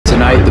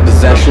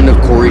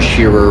Corey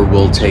Scherer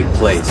will take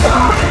place,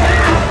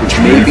 which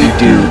may be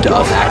due to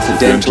us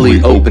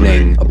accidentally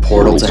opening a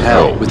portal to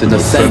hell within the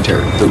center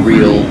of the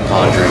Real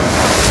Conjuring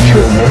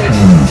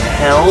House.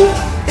 Hell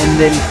and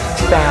then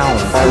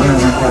found.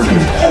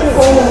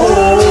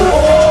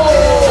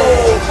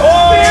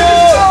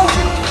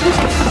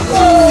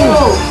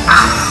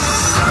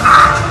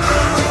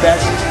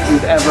 Best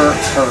we've ever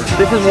heard.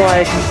 This is why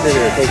I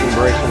consider taking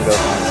breaks from go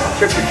home.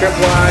 Trip your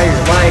tripwire,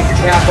 your mic, your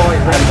cap on,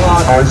 your red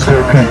clock.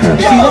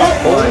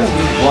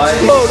 What?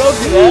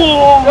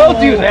 Oh, don't do that. Don't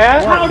do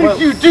that. How did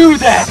you do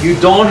that? You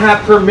don't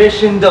have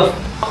permission to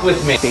f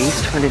with me.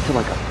 Face turned into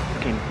like a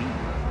fucking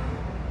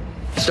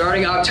beat.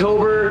 Starting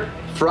October,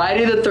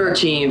 Friday the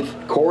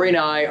 13th, Corey and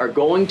I are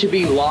going to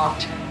be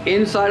locked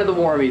inside of the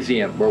War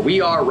Museum, where we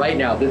are right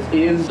now. This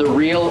is the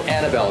real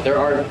Annabelle. There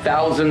are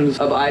thousands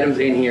of items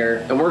in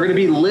here, and we're gonna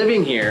be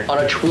living here on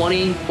a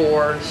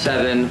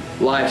 24/7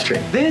 live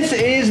stream. This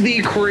is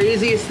the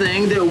craziest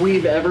thing that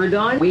we've ever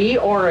done. We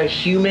are a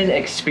human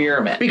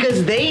experiment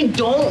because they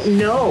don't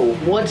know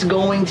what's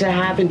going to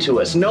happen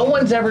to us. No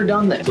one's ever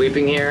done this.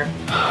 Sleeping here,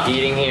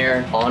 eating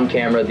here, on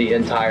camera the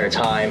entire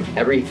time.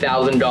 Every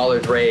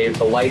 $1,000 raised,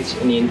 the lights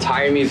in the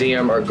entire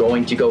museum are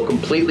going to go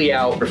completely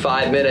out for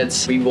 5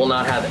 minutes. We will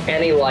not have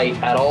any light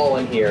at all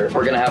in here.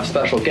 We're gonna have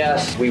special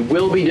guests. We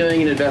will be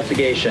doing an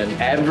investigation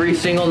every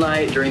single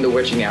night during the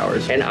witching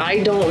hours. And I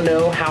don't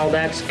know how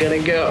that's gonna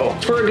go.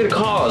 It's for a good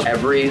cause.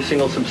 Every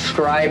single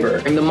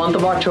subscriber in the month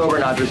of October,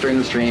 not just during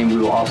the stream, we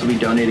will also be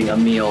donating a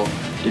meal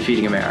to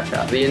Feeding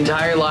America. The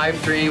entire live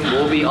stream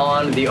will be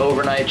on the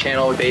overnight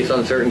channel based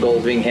on certain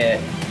goals being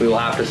hit. We will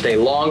have to stay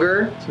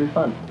longer. It's gonna be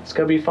fun. It's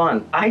gonna be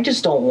fun. I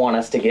just don't want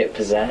us to get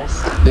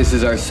possessed. This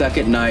is our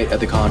second night at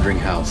the Conjuring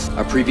House.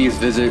 Our previous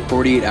visit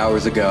 48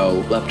 hours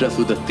ago left us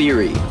with a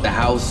theory. The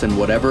house and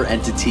whatever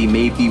entity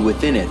may be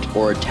within it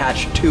or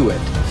attached to it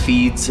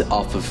feeds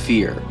off of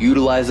fear,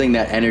 utilizing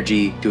that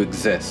energy to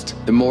exist.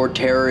 The more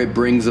terror it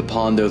brings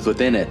upon those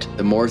within it,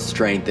 the more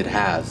strength it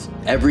has.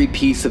 Every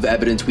piece of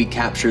evidence we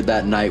captured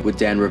that night with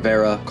Dan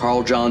Rivera,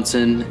 Carl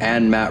Johnson,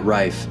 and Matt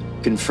Rife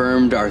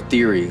confirmed our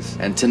theories,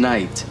 and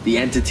tonight, the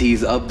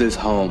entities of this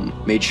home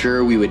made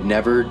sure we would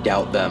never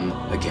doubt them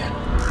again.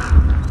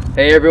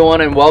 Hey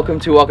everyone, and welcome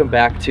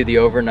back to the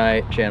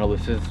overnight channel.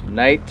 This is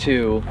night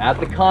 2 at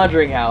the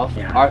Conjuring House,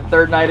 our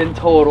third night in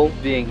total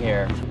being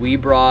here. We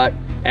brought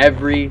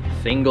every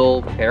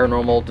single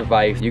paranormal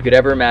device you could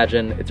ever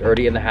imagine. It's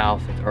already in the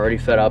house, it's already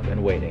set up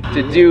and waiting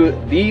to do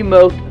the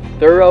most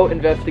thorough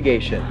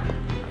investigation.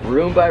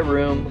 Room by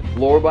room,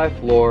 floor by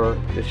floor.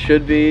 It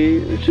should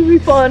be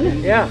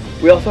fun. Yeah.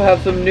 We also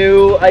have some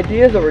new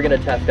ideas that we're gonna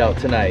test out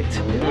tonight.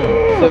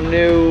 Some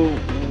new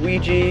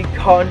Ouija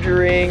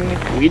conjuring,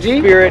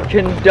 spirit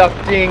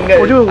conducting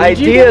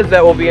ideas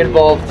that will be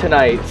involved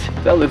tonight.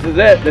 So this is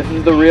it. This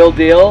is the real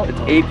deal. It's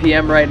 8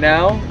 p.m. right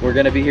now. We're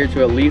gonna be here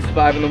to at least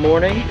 5 in the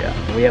morning. Yeah.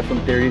 And we have some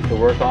theories to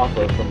work off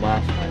of from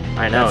last time.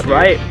 I know, that's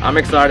right. I'm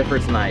excited for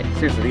tonight.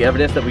 Seriously, the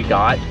evidence that we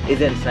got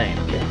is insane.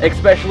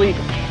 Especially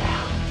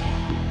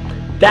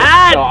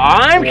that. So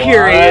I'm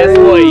curious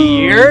what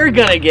you're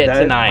gonna get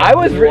tonight.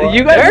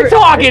 You guys they're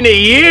talking to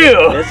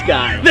you. This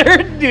guy.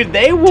 Dude,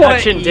 they want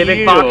touching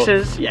Divic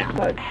boxes. Yeah.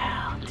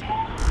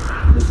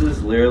 This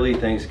is literally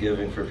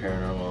Thanksgiving for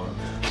paranormal.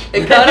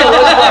 It kind of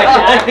looks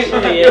like it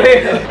actually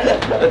is.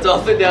 Let's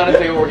all sit down and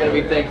say what we're going to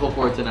be thankful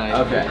for tonight.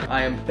 Okay.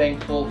 I am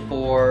thankful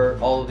for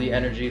all of the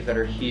energies that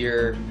are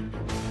here,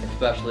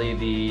 especially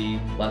the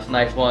less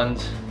nice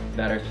ones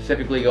that are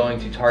specifically going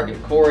to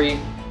target Corey.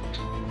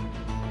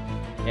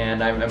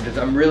 And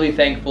I'm really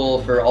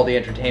thankful for all the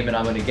entertainment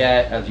I'm going to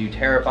get as you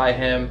terrify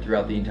him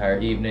throughout the entire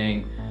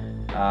evening.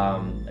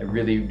 It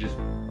really just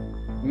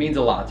means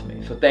a lot to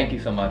me. So thank you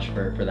so much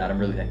for that. I'm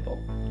really thankful.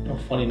 Well,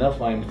 funny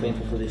enough, I'm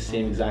thankful for this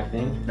same exact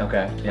thing.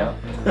 Okay, yeah.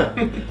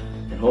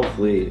 And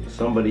hopefully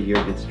somebody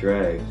here gets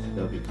dragged.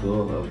 That would be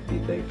cool. I would be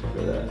thankful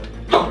for that.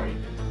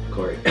 Corey,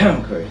 sorry.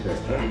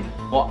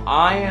 Well,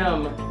 I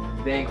am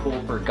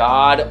thankful for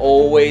God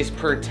always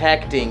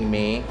protecting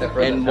me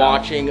and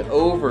watching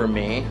over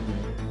me.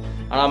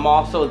 And I'm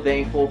also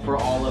thankful for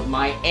all of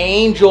my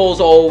angels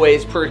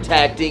always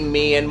protecting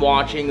me and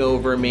watching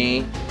over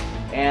me.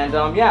 And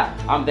yeah,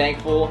 I'm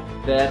thankful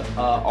that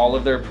all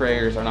of their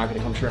prayers are not going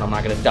to come true and I'm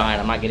not going to die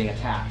and I'm not getting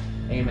attacked.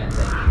 Amen.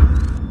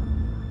 Thank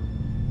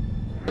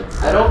you.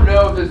 I don't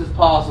know if this is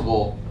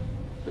possible,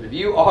 but if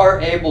you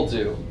are able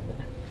to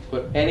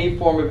put any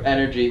form of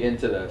energy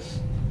into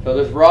this. So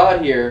this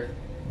rod here,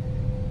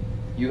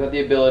 you have the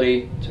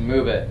ability to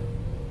move it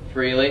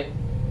freely,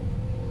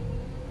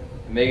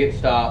 make it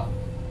stop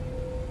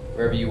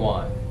wherever you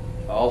want.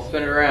 I'll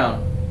spin it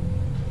around.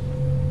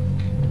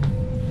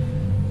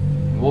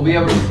 We'll be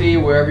able to see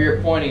wherever you're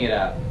pointing it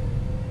at.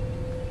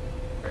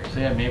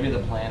 So yeah, maybe the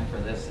plan for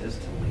this is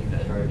to leave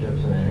it. Charge up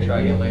some energy. Try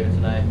again later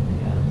tonight.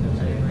 Yeah, that's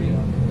good for you.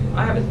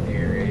 I have a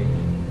theory.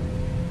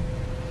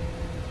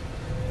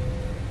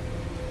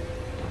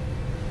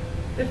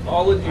 It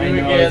followed you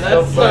again.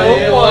 That's so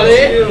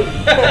funny.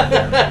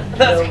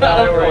 That's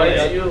kind of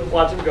funny. You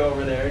watch him go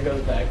over there. It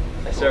goes back.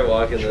 I start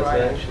walking this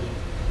way.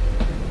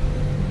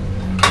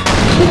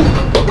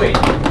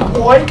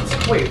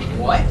 What? Wait,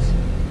 what?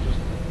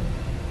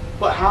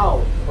 But how?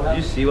 What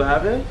Did you happened? see what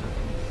happened?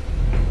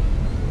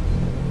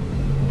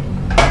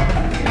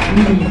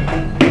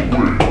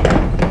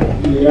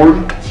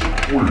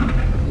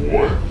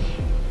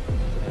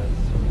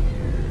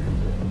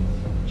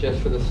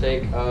 Just for the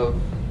sake of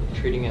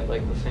treating it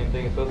like the same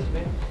thing it's supposed to be.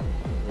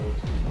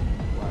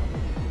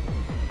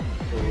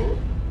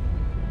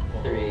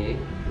 1, 2, 3.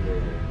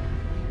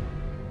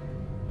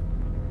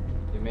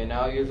 You may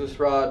now use this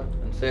rod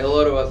and say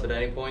hello to us at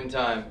any point in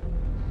time.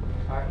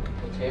 Alright,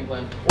 what's game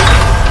plan?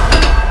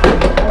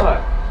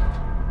 What?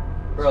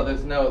 Bro,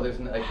 there's no,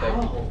 like,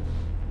 How?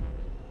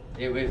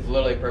 it was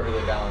literally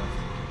perfectly balanced.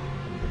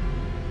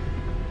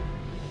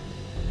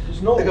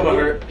 There's no Think I'm a way.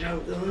 hurt.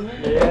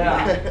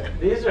 Yeah.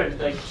 These are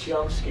like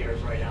jump scares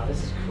right now.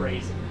 This is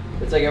crazy.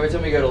 It's like every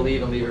time we go to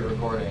leave and leave it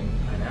recording.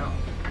 I know.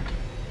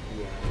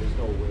 Yeah, there's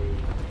no way.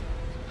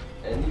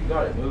 And you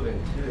got it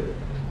moving too.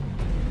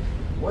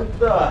 What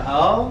the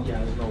hell?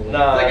 Yeah, there's no way.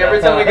 Nah. It's like every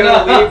time we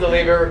go to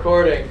leave it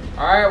recording.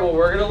 Alright, well,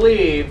 we're gonna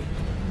leave.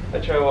 I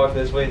try to walk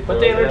this way.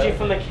 Put the energy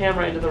from the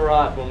camera into the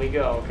rod when we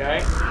go,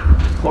 okay?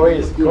 Corey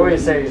is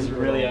saying he's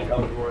really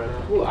uncomfortable right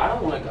now. Ooh, I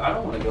don't wanna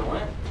go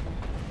in.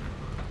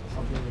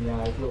 Something, yeah,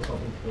 I feel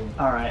something too.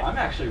 I'm Alright.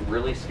 actually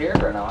really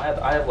scared right now.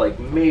 I have like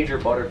major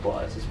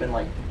butterflies. It's been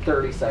like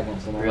 30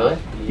 seconds in Really?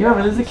 Yeah,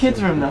 but this is a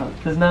kid's room though.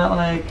 It's not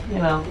like, you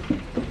know,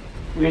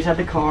 we just had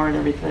the car and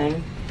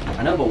everything.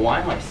 I know, but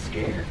why am I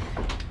scared?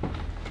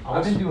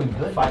 I've been doing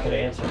good. If I could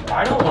answer that.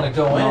 I don't want to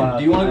go in. No,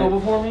 Do you want to I- go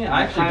before me?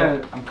 I actually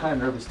don't. I'm kind of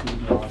nervous too, to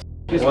be honest.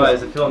 Why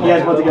is it feeling? You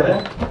guys want to get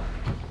it?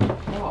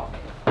 Oh.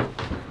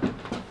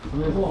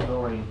 There's a little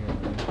door right here.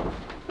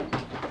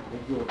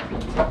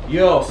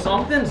 Yo,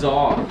 something's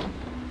off.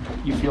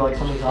 You feel like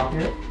something's off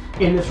here?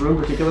 In this room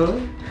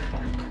particularly?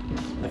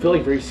 I feel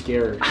like very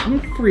scared. I'm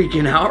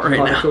freaking out right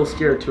I now. feel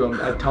scared too.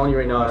 I'm telling you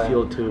right now, I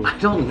feel it too. I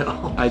don't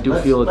know. I do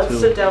feel it too. Let's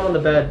sit down on the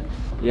bed.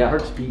 Yeah.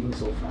 Heart's beating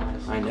so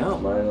fast. I know.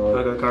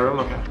 Go to the car room?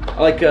 Okay.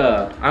 Like,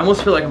 I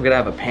almost feel like I'm gonna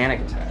have a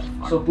panic attack.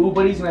 So Boo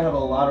Buddy's gonna have a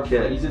lot of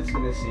Yeah. phrases it's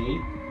gonna say.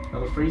 Now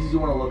the phrases you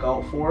want to look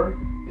out for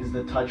is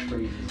the touch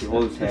phrases. You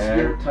hold his The hand.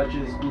 spirit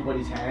touches Boo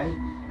Buddy's hand.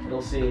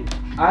 It'll say,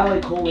 "I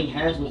like holding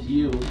hands with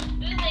you,"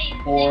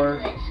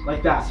 or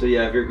like that. So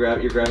yeah, if you're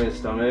grabbing his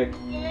stomach.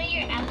 You know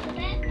your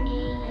alphabet?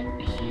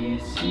 B,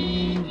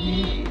 C,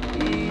 D,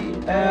 E,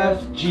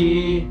 F,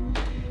 G,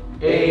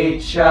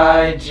 H,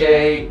 I,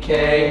 J,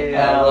 K,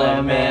 L,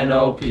 M, N,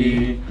 O,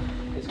 P,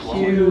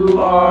 Q,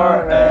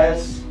 R,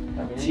 S,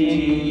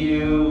 T,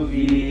 U,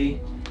 V,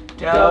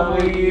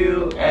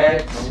 W,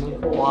 X,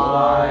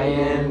 Y,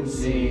 and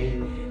Z.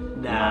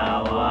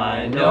 Now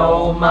I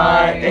know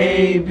my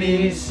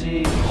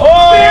ABC.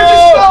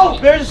 Oh!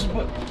 Bear just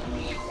fell!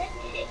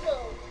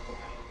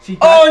 See,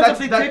 That's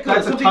a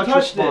something touch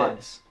touched it.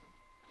 response.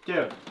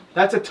 Dude,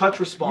 that's a touch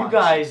response. You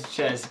guys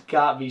just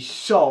got me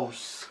so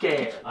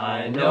scared.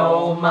 I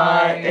know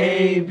my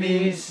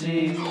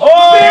ABC.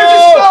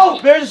 Oh!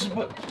 Bear just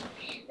fell!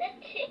 That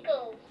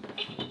tickles.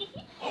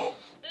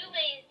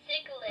 Boobay's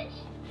ticklish.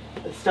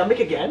 Stomach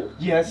again?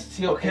 Yes.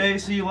 See, Okay,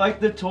 so you like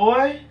the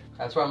toy?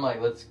 That's where I'm like,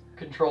 let's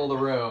control the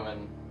room,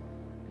 and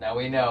now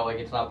we know, like,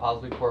 it's not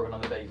possibly Corbin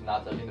on the bed. He's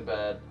not touching the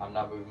bed. I'm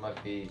not moving my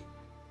feet.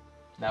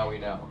 Now we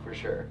know for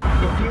sure.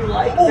 If you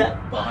like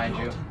that. Behind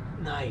you.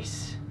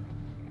 Nice.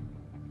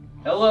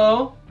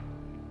 Hello?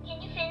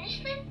 Can you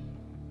finish them?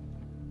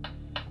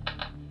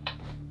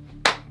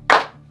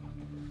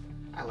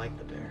 I like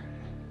the bear.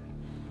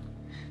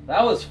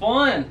 That was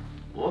fun.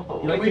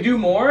 Whoa. Can we do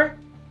more?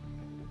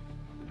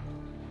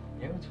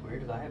 You know what's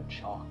weird is I have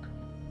chalk.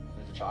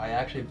 There's a chalk. I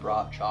actually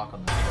brought chalk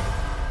on the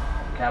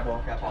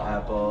Capo.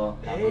 Apple.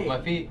 Not move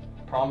my feet.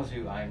 Promise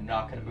you, I am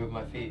not gonna move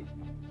my feet.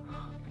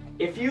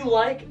 If you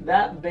like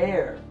that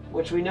bear,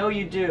 which we know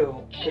you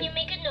do, Can you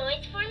make a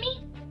noise for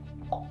me?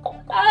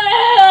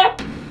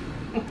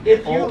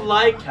 if you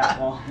like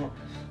I'm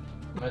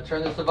gonna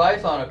turn this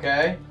device on,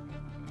 okay?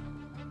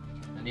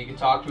 And you can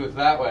talk to us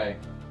that way.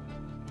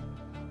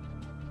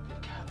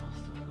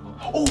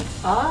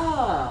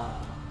 Ah.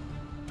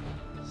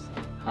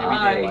 Maybe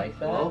Hi. they like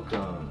that.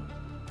 Welcome.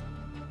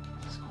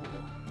 That's cool.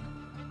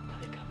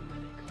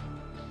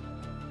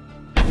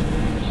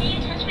 Can you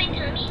touch my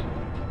tummy?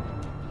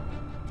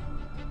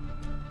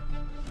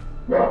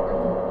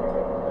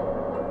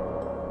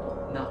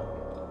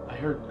 No. I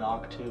heard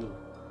knock too.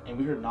 And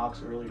we heard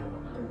knocks earlier.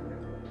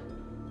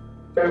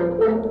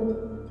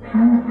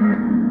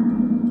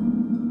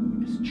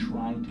 It's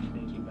trying to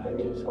make you back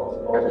to yourself.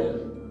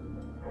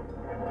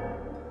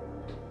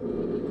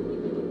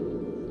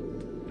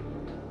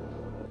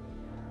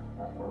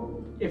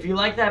 If you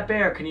like that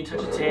bear, can you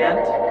touch its hand?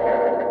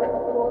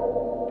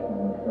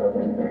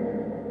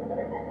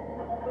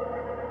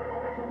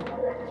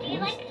 Do you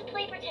like to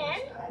play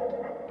pretend?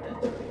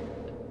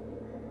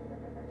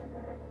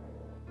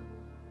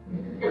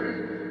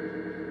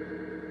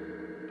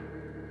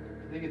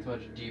 I think it's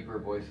much deeper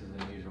voices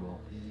than usual.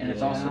 And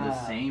it's also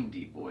the same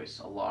deep voice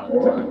a lot of the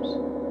times.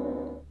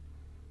 Do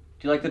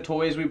you like the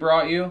toys we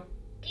brought you?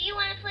 Do you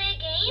want to play a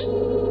game?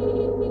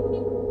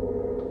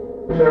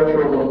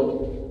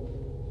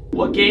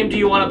 What game do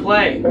you want to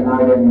play?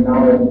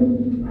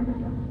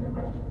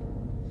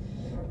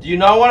 Do you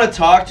not want to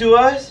talk to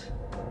us?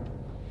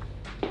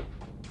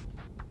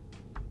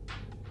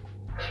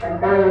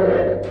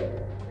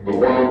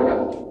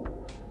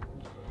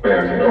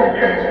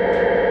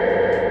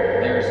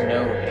 There's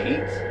no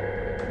hate.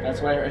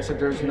 That's why I said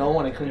there's no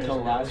one. I couldn't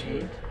tell last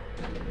week.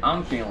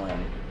 I'm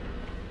feeling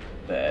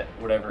that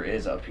whatever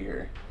is up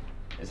here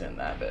is in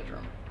that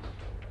bedroom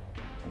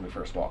when we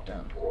first walked in.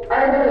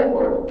 I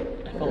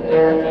felt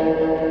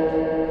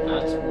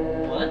That's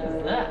what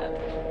is that?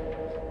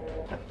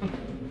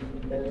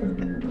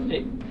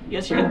 Hey,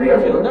 yes, you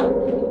feeling that?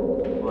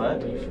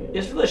 What? You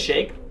guys feel the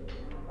shake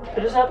that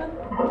just happened?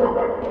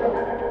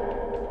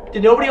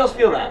 Did nobody else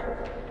feel that?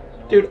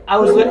 Dude, I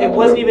was. It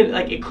wasn't even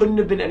like it couldn't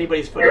have been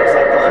anybody's foot. It was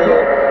like the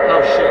whole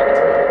house shaked.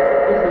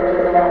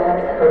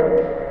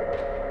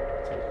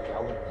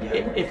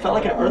 It felt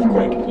like an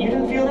earthquake. You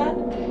didn't feel that?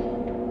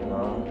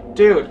 No.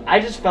 Dude, I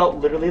just felt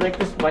literally like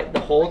this. The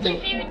whole What's your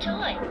thing, favorite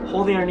toy?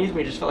 whole thing underneath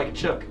me just felt like it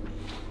shook.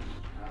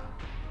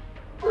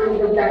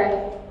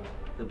 The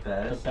The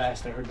best?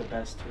 best. I heard the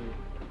best too.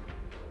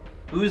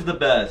 Who's the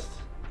best?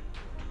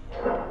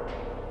 Are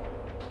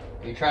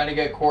you trying to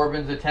get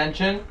Corbin's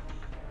attention?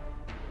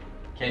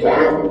 Can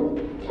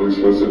you? Please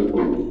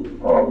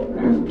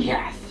listen.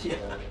 Yes.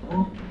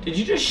 Did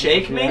you just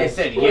shake me? I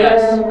said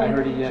yes. I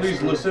heard a yes.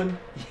 Please listen.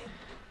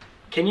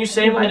 Can you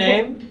say my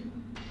name?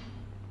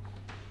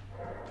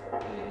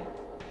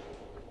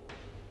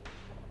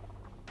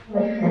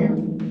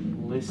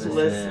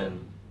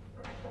 Listen.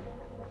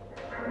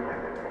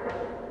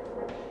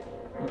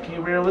 Okay,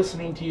 we're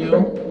listening to you.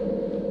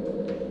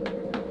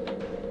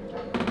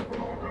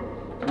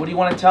 What do you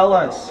want to tell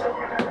us?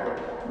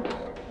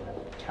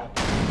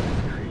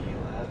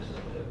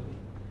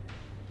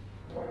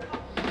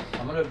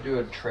 I'm gonna do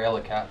a trail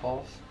of cat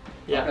balls.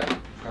 Yeah.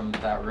 From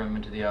that room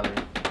into the other.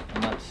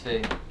 And let's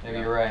see. Maybe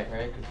you're right?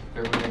 Because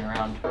they're moving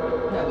around.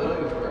 Yeah,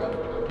 literally moving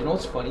around. You know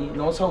what's funny? You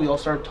notice how we all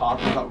started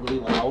talking about really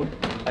loud?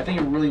 I think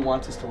it really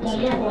wants us to listen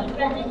to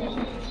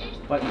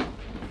it. But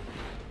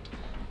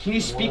can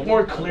you speak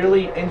more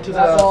clearly into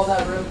That's all the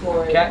that room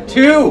for it. cat?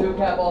 Two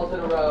cat balls in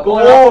a row.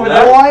 Going off,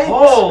 That boy!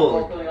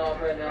 hole. Going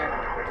off right now.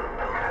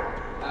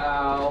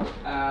 Ow.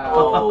 Ow.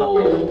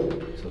 Oh.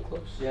 So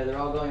close. Yeah, they're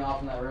all going off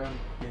in that room.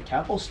 Yeah,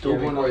 cat ball's still Yeah,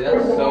 going Corey, off.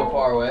 that's so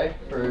far away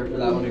for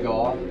that one to go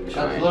off. That's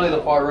literally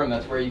the far room.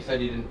 That's where you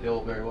said you didn't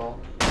feel very well.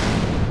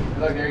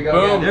 Look, there you go.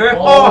 Boom. Again. There,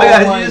 oh my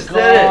god, my you just God.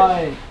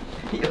 said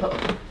it. Yo.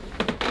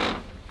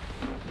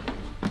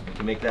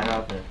 You make that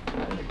happen.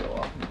 I'm gonna go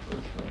off in the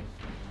first room.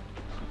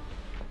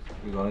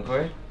 You going,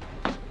 Corey?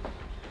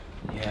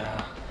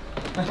 Yeah.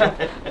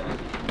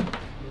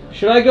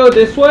 Should I go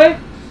this way?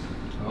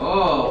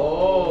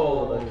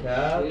 Oh. the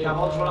cat. Cat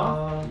balls went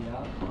off?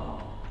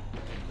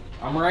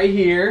 I'm right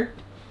here.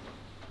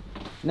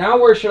 Now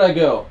where should I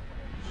go?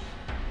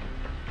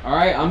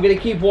 Alright, I'm gonna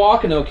keep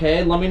walking,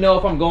 okay? Let me know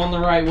if I'm going the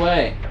right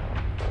way.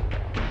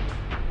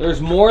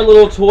 There's more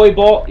little toy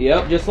ball.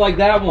 Yep, just like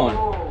that one.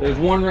 There's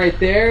one right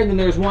there, and then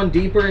there's one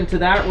deeper into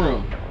that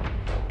room.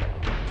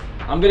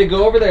 I'm gonna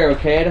go over there,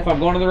 okay? And if I'm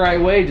going the right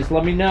way, just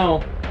let me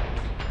know.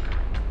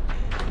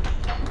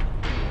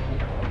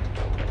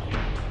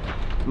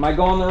 Am I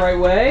going the right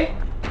way?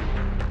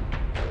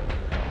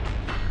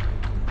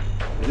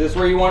 Is this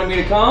where you wanted me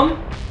to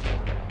come?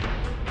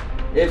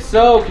 If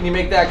so, can you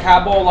make that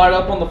cat ball light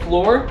up on the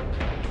floor?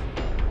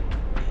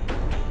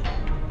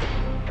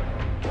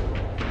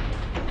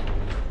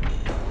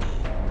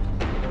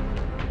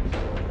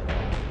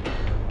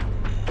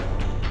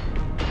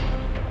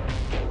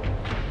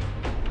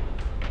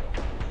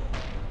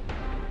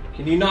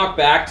 Can you knock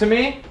back to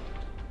me?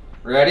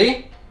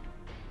 Ready?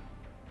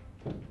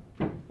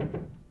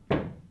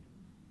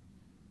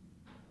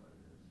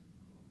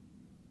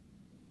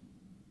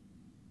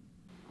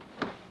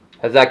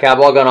 Has that cat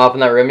ball gone off in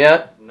that room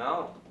yet?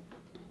 No.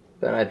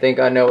 Then I think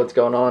I know what's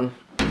going on.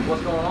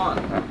 What's going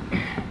on?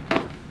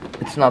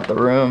 It's not the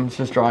room, it's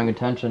just drawing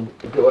attention.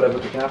 Look at what I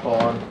put the cat ball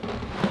on.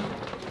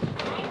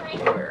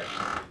 Where?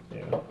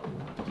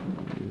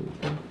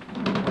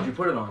 What'd you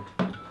put it on?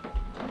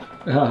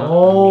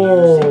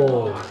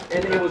 Oh.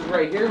 And it was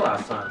right here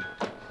last time.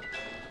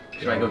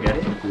 Should I go get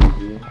it?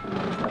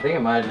 I think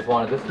it might have just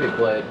wanted this to be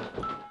played.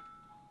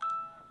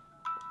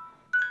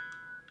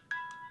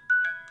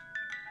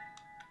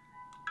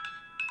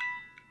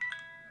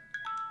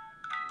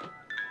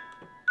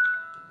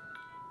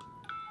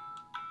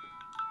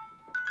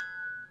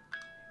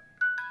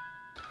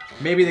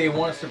 Maybe they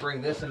want us to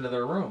bring this into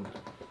their room.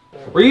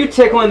 Were you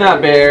tickling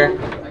that bear?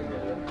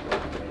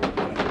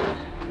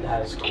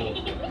 That is cool.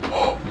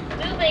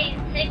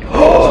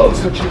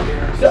 Such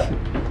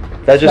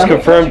a That just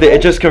confirmed.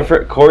 It just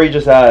confirmed. Corey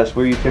just asked,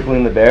 "Were you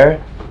tickling the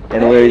bear?"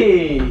 And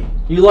literally, Hey.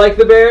 You like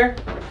the bear?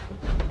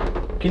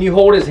 Can you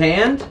hold his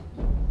hand?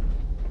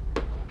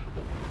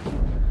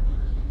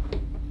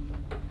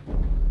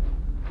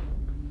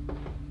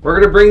 We're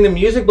gonna bring the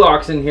music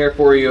box in here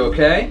for you,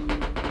 okay?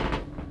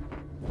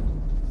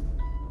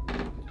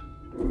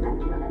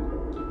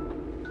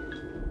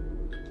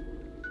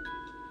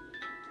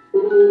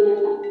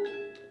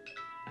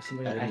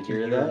 can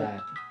hear hear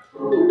that?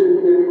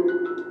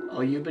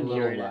 Oh, you've been A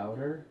little hearing it.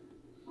 louder?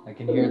 I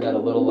can hear that a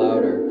little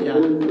louder. Yeah.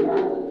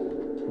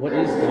 What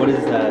is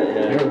that? Yeah.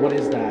 Jared, what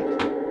is that?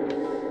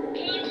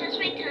 Can you touch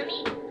my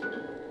tummy?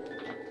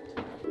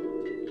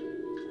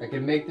 I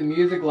can make the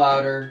music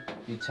louder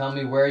if you tell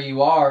me where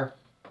you are.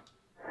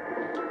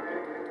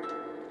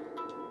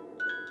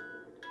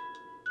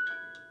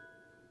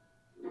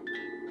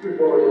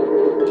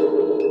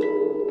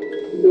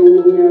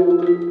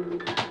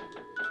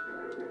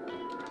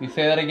 You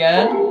say that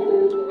again?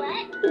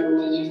 What?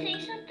 Did you say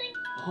something?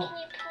 Oh. Can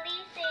you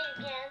please say it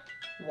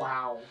again?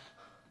 Wow.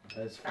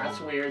 That's That's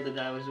weird that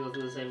that was both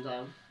at the same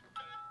time.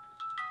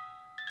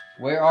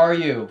 Where are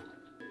you?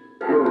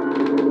 Oh,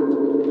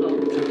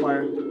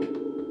 tripwire.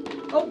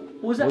 Oh,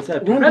 what was that? What's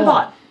that?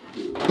 REINHARDT.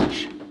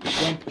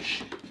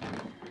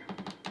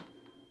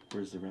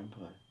 Where's the REM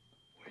pod?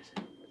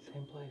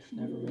 Same place,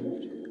 never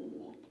moved.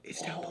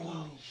 It's down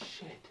below.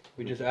 Shit.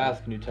 We just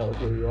asked, can you tell us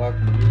where you are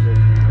from the music?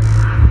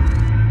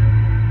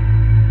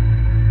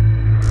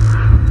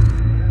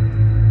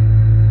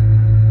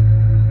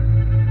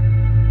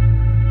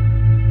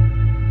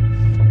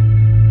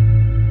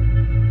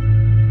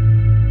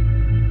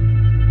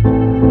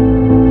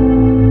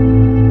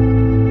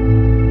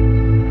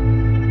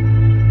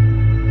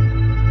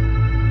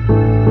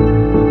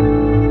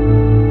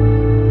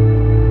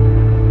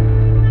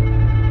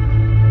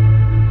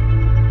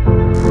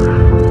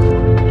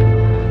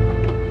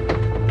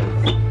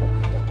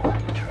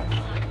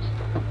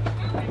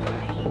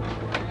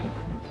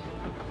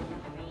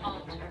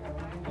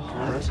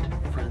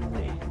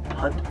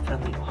 Hunt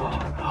friendly.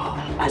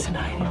 As in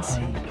hide and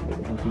seek.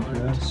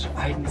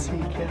 Hide and seek,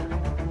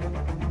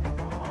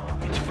 yeah.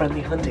 It's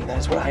friendly hunting. That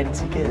is what hide and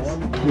seek is.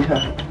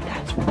 Yeah.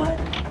 That's what.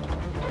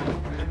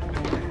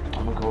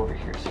 I'm gonna go over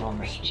here, sit on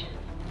this.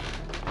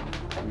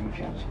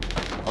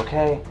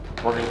 Okay,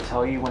 we're gonna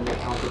tell you when to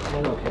count to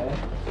 10, okay?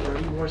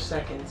 30 more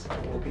seconds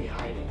and we'll be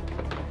hiding.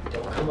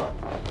 Don't come up.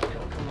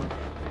 Don't come up.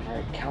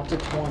 Alright, count to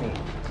 20.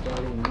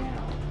 Starting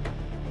now.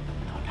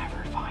 They'll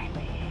never find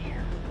me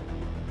here.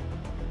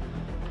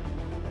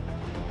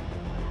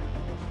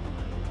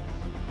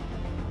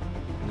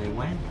 And they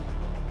win.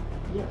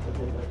 Yeah, but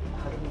then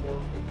how do we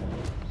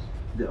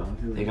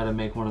know? They gotta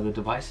make one of the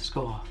devices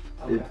go off.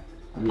 Okay. Yeah.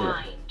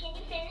 Fine. Can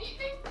you finish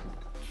this?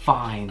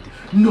 Find.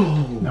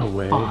 No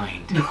way.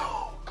 Find. No.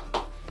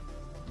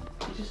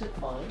 You just said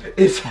fine.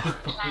 It's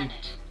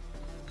Planet.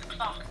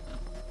 Clock.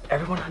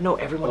 Everyone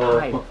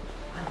hide.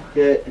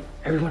 Get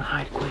Everyone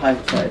hide quick. high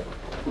five.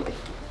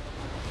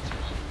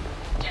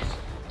 Just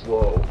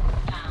Whoa.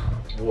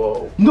 found.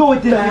 Whoa. No,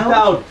 it didn't.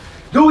 Found.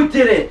 No, it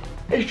didn't.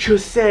 It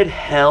just said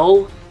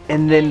hell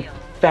and then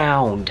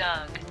found.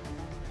 Doug.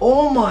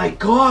 Oh my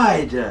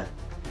god,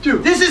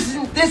 dude, this is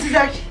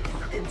actually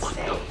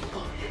insane.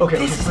 Okay,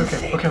 This is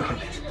insane. okay.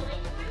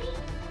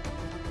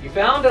 You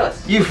found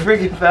us! You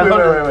freaking found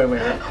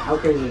Wait. How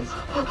crazy is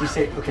this?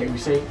 We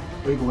say,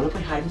 we want to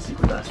play hide and seek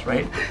with us,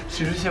 right? As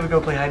soon as we say we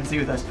go play hide and seek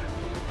with us,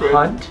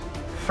 hunt,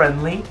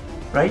 friendly,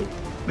 right?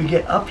 We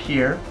get up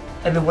here,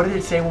 and then what did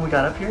it say when we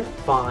got up here?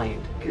 Find.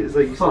 It's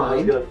like you said, I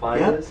was gonna find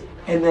Yep. us.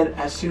 And then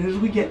as soon as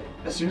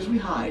we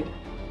hide,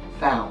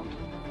 found.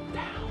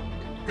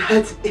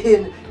 That's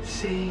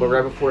insane. But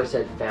right before it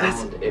said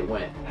found, it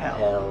went Hell.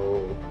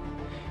 hell.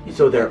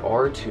 So there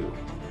are two.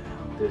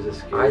 There's a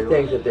scary I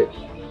think one. that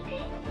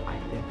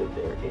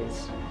there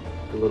is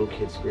the little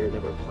kid spirit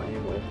that we're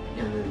playing with.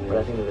 And then But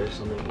I think that there's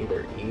something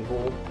either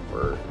evil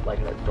or like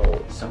an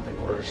adult, Something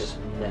or worse. just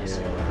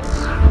messing Yeah. with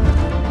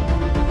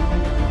us.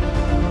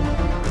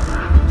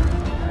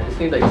 I just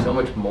need like so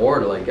much more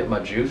to like get my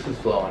juices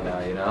flowing now,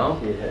 you know?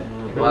 Yeah.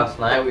 Like, last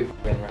night we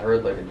fucking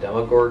heard like a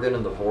demogorgon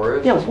in the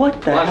forest. Yeah,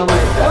 what the Last hell?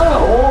 night,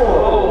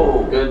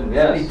 Oh!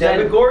 goodness.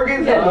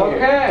 Demogorgons?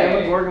 Okay.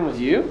 Demogorgon was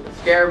you?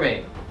 Scare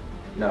me.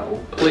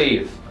 No,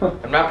 please.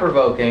 I'm not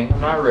provoking.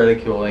 I'm not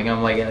ridiculing.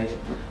 I'm like, we're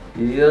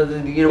here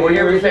to be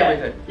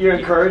everything. You're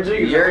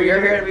encouraging? You're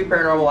here to be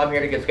paranormal. I'm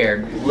here to get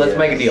scared. Let's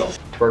make a deal.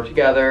 Work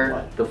together.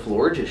 What? The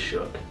floor just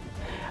shook.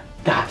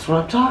 That's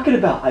what I'm talking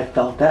about. I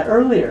felt that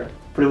earlier,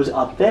 but it was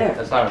up there.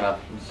 That's not enough.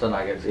 Still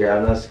not get scared. Yeah,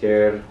 I'm not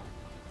scared.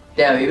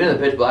 Damn, even in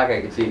the pitch black,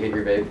 I can see you hit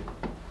your vape.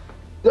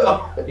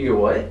 You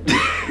what?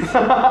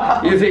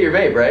 You just hit your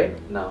vape,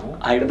 right? No.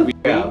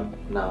 Yeah.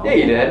 No. Yeah,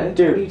 you did.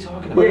 Dude, What are you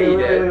talking about? Yeah, you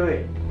did.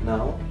 Wait.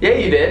 No. Yeah,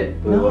 you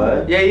did. Wait,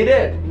 what? Yeah, you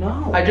did.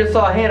 No. I just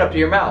saw a hand up to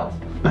your mouth.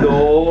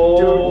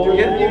 No. Dude,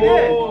 Yes, you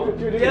did.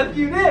 Dude. Yes,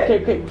 you did.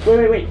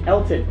 Okay, wait,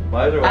 Elton.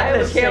 Why is there I have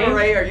a the camera same-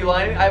 right here. Are you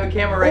lying? I have a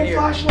camera right here.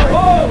 Flashlight.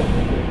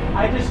 Oh!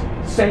 I just,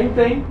 same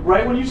thing,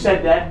 right when you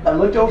said that, I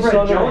looked over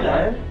saw at that Jonah,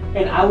 hand?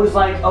 and I was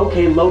like,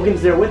 okay,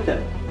 Logan's there with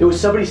them. There was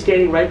somebody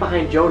standing right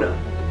behind Jonah.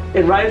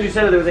 And right as you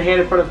said it, there was a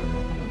hand in front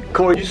of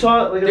Corey. You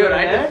saw it like Dude, a I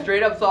hand? just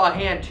straight up saw a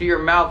hand to your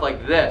mouth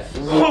like this.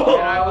 And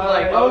I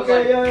was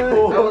like,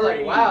 I was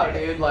like, wow,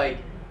 dude, like,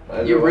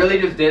 you really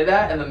just did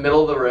that in the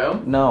middle of the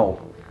room? No.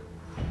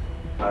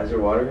 Eyes are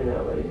watering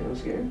now, buddy. I'm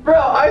scared. Bro,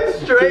 I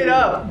straight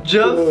up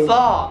just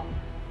saw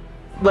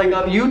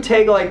you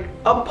take like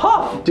a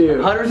puff,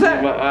 dude.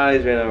 100%. My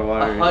eyes ran out of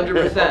water.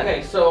 100%.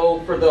 Okay, so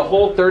for the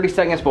whole 30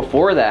 seconds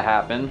before that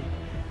happened,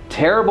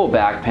 terrible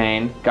back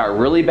pain, got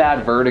really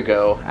bad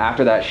vertigo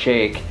after that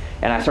shake,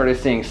 and I started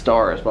seeing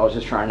stars, but I was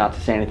just trying not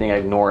to say anything,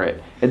 ignore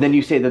it. And then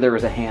you say that there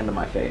was a hand in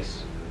my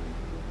face.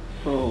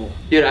 Oh.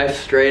 Dude, I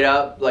straight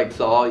up like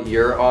saw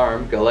your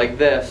arm go like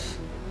this,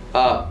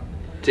 up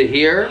to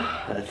here,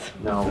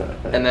 No,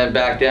 and then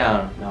back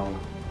down. no.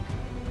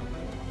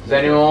 Does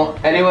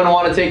anyone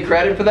want to take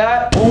credit for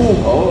that?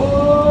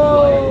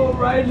 Oh,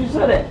 right, you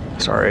said it.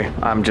 Sorry,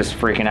 I'm just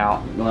freaking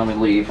out. Let me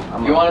leave.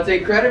 You want to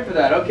take credit for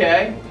that?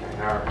 Okay.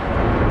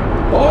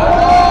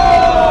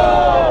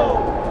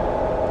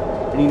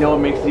 And you know what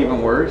makes it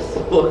even worse?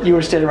 You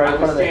were standing right I in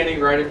front was of it. standing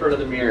right in front of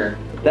the mirror.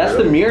 That's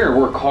the mirror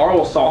where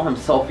Carl saw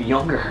himself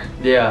younger.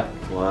 Yeah.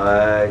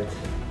 What?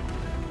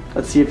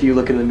 Let's see if you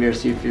look in the mirror,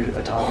 see if you're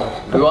a toddler.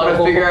 We want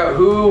to figure out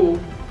who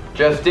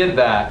just did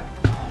that.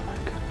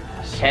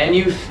 Can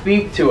you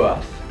speak to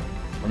us?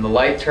 When the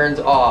light turns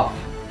off,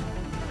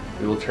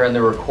 we will turn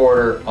the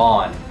recorder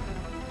on.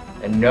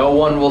 And no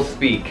one will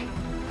speak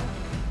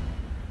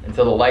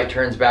until the light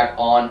turns back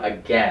on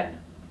again.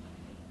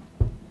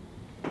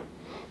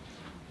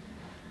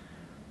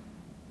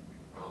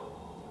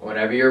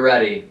 Whenever you're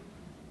ready,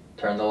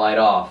 turn the light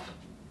off.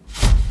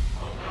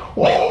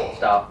 Wait,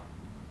 stop.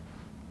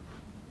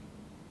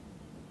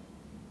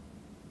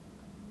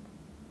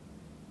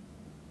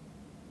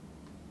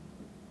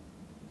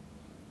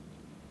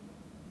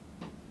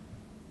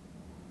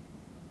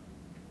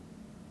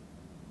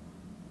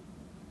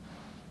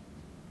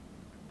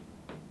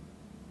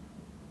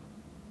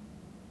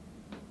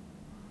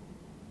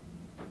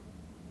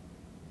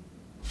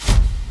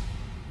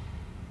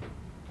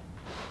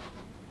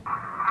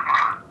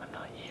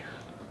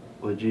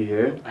 What'd you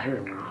hear? I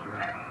heard him.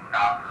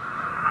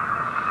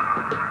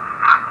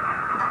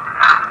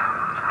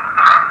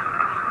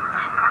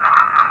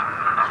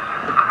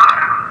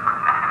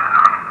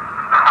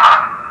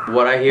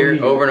 What I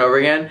hear over and over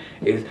again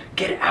is,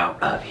 get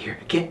out of here,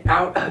 get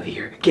out of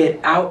here, get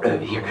out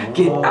of here,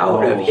 get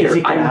out of here. Is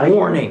it get out of I'm here?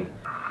 warning.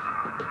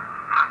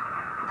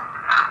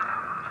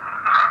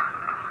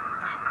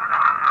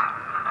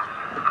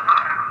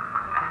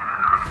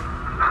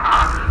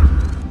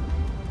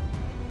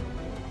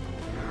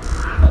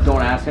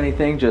 Don't ask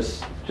anything,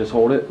 just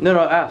hold it. No,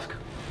 ask.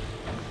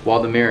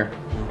 While the mirror.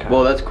 Okay.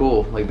 Well, that's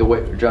cool. Like the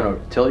way, Jono,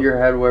 tilt your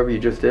head wherever you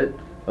just did.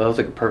 Well, that was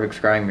like a perfect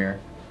scrying mirror.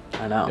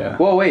 I know. Yeah.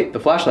 Whoa, wait, the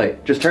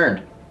flashlight just turned.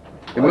 It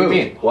What do you moved.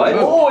 mean? What? It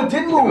moved. Oh, it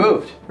did move. It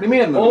moved. What do you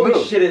mean it moved? Holy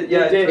moved. shit!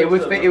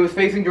 It was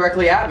facing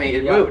directly at me.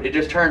 It Yeah. moved. It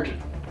just turned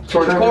towards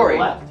turned to the Corey.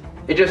 left.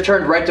 It just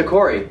turned right to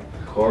Corey.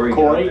 Corey,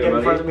 Corey, get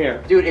in front of the mirror.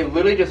 Dude, it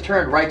literally just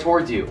turned right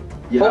towards you.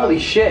 Yeah. Holy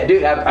shit,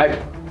 dude! I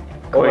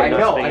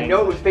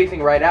know it was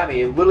facing right at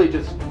me. It literally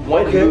just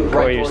went and moved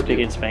right towards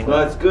you.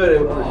 Well, that's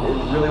good. It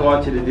really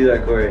wants you to do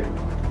that, Corey.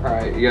 All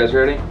right, you guys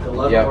ready? Good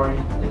luck, Yep. Corey.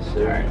 Yes,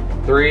 sir. All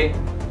right, 3,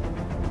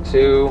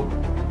 2,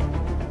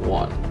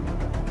 1.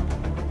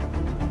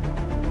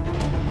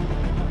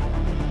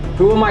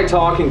 Who am I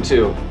talking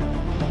to?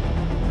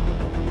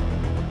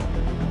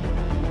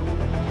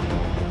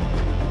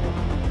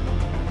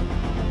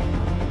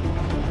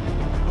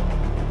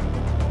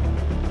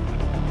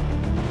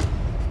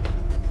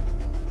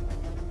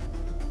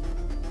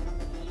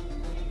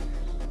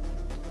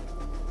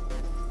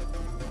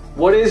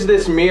 What is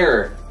this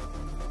mirror?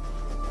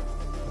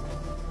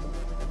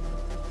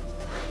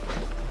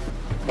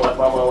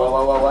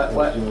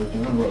 What?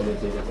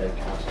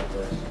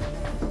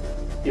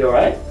 You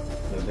alright?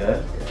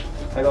 Okay.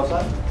 I go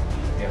outside?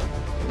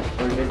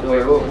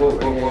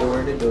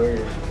 Where the door?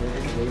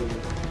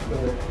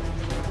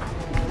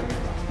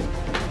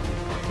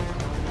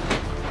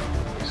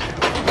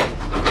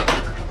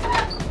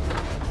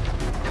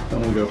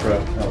 I'm gonna go for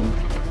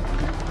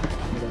it.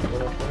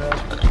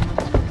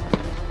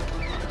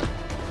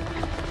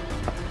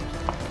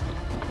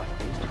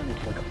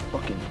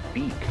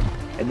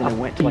 And then it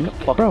went to like a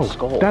fucking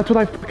skull. That's what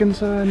I fucking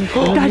saw.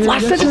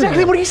 That's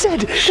exactly what he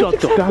said. Shut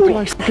the That's what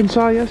I fucking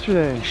saw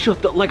yesterday.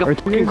 Shut the like a Or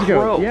 2 fucking days ago.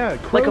 crow. Yeah,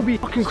 like a crow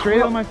fucking straight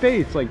crow. on my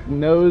face, like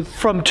nose.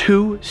 From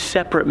 2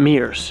 separate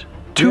mirrors.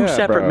 Two Yeah,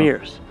 separate bro.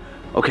 mirrors.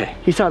 Okay.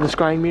 He saw the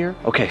scrying mirror.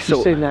 Okay, So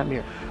so stayed in that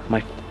mirror.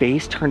 my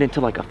face turned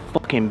into like a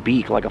fucking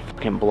beak, like a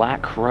fucking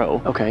black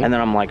crow. Okay. And then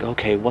I'm like,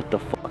 okay, what the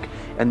fuck?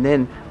 And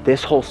then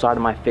this whole side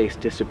of my face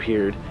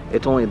disappeared.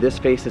 It's only this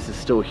face that is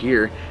still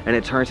here, and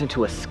it turns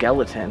into a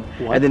skeleton.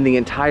 What? And then the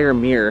entire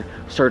mirror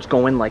starts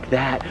going like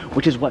that,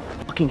 which is what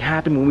fucking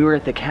happened when we were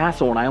at the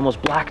castle and I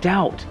almost blacked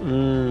out.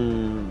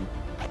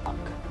 Fuck.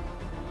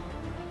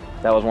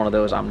 That was one of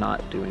those, I'm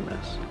not doing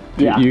this.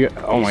 Yeah.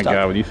 Oh my Stop.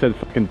 god, when you said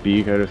fucking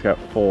beak, I just got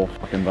full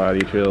fucking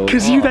body chills.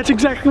 Because that's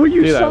exactly what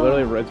you Dude, I saw.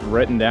 literally, it's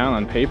written down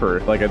on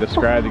paper. Like I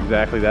described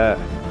exactly that.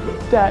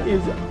 That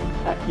is.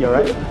 You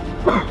alright?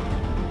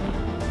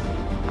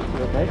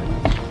 You okay?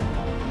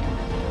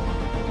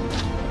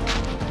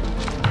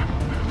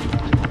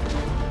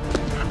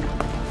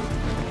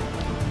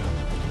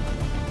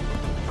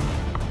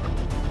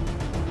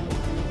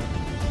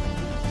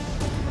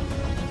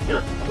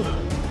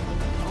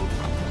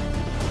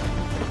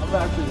 I'm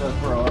actually gonna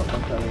throw up,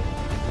 I'll tell you.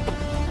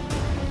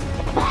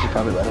 Should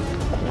probably let him.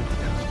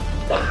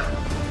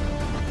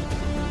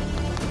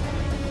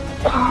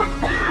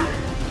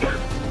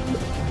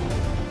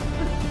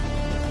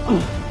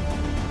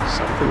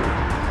 Something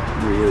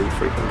really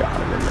freaking got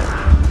him in there.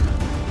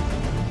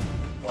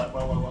 What?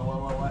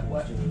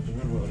 What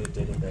it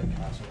did at that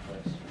castle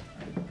place.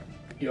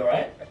 You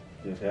alright?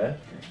 You okay?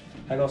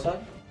 Can I go outside?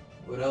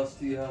 What else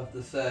do you have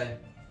to say?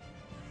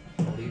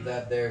 I'll leave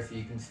that there so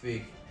you can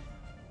speak.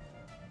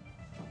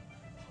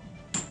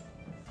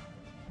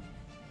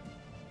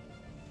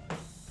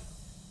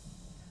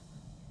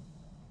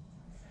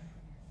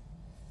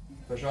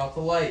 Push off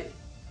the light.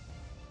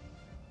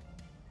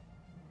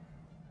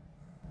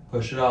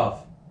 Push it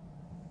off.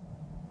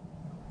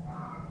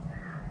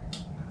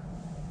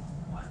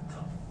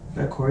 Is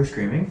that Corey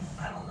screaming?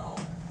 I don't know.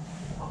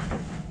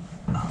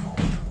 I don't know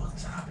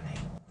what's happening.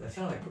 That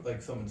sounded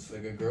like someone's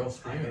like a girl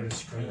screaming.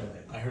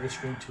 I heard a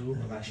scream too.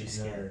 I'm actually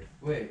scared.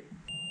 Wait.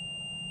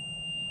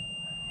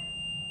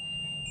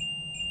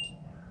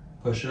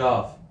 Push it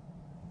off.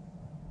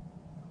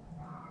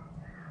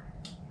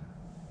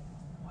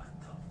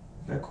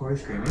 Is that Corey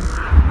screaming?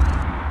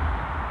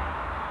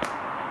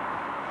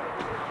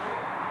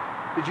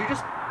 Did you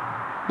just...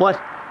 What?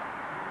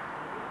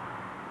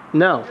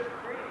 No.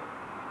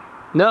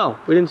 No,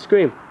 we didn't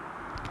scream.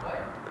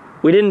 What?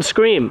 We didn't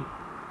scream.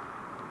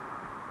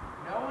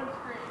 No one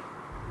screamed.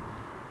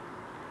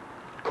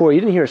 Corey,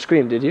 you didn't hear a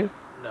scream, did you?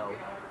 No.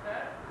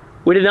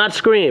 We did not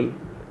scream.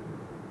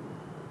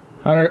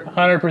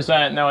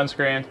 100%, no one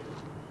screamed.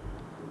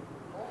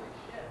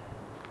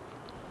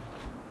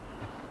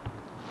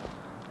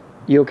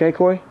 You okay,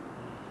 Corey?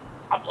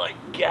 I'm like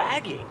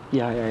gagging.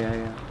 Yeah.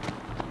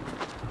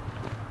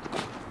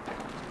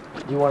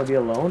 Do you want to be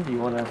alone? Do you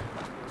want to...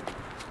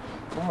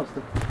 Oh, it's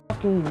the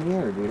fucking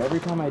mirror, dude. Every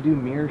time I do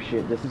mirror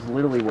shit, this is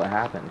literally what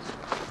happens.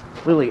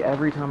 Literally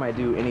every time I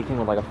do anything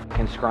with like a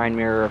fucking screen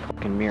mirror or a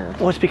fucking mirror.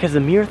 Well, it's because the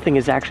mirror thing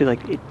is actually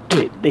like,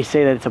 they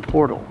say that it's a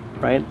portal,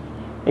 right?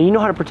 And you know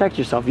how to protect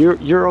yourself.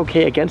 You're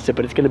okay against it,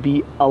 but it's going to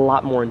be a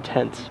lot more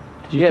intense.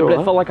 Yeah, but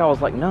it felt like I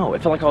was like, no.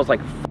 It felt like I was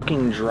like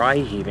fucking dry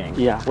heaving.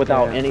 Yeah.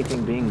 Without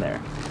anything being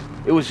there.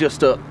 It was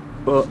just a...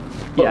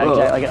 yeah, exactly,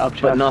 like an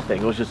upchuck. But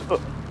nothing. It was just...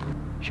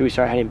 Should we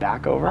start heading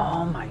back over?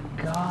 Oh my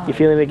god. You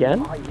feeling it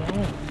again? Oh,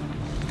 yeah.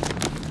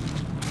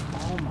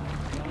 Oh my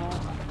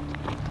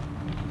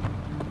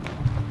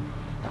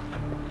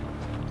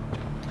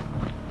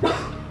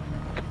god.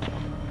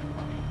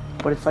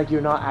 But it's like you're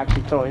not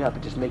actually throwing up.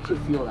 It just makes you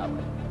feel that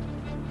way.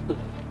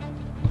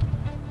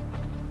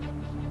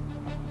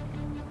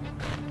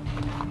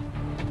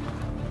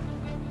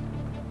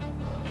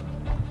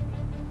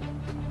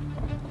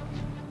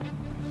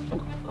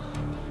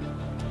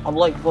 I'm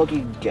like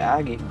fucking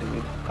gagging,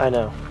 dude. I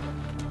know.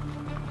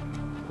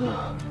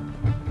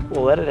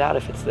 We'll let it out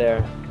if it's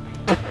there.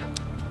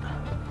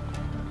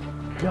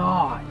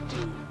 God,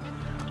 dude.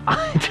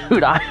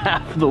 Dude, I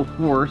have the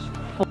worst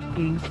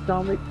fucking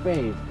stomach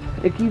pain.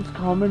 It keeps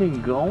coming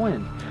and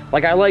going.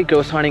 Like, I like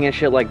ghost hunting and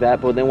shit like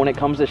that, but then when it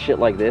comes to shit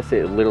like this,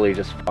 it literally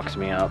just fucks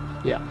me up.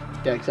 Yeah,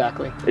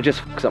 exactly. It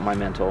just fucks up my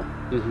mental.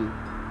 Mm-hmm.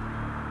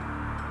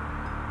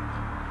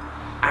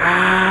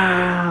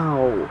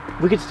 Ow!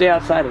 We could stay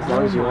outside as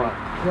long as you want.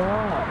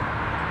 God.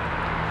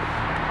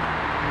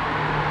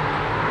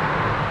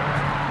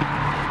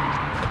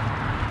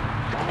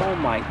 Oh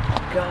my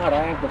god,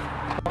 I have the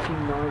fucking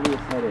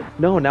gnarliest headache.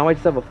 No, now I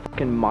just have a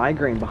fucking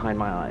migraine behind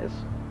my eyes.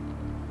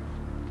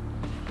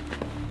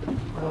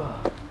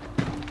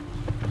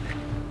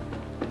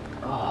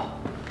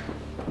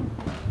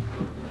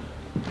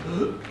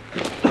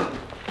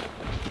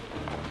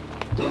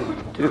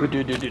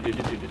 Dude.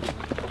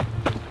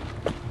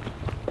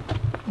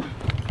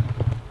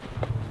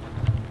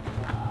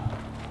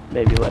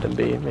 Maybe let him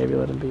be. Maybe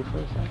let him be for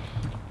a sec.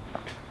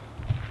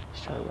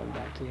 He's trying to run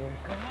back to here.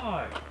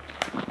 God.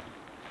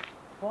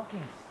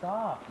 Fucking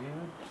stop, dude.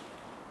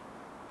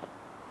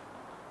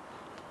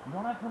 You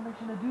don't have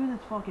permission to do this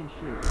fucking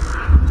shit.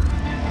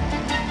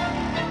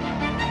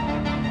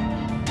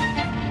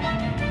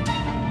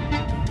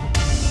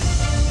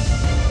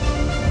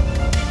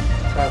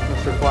 That's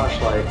Mr.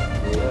 Flashlight.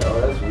 Yeah,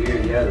 oh, that's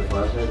weird. Yeah, the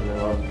flashlight's been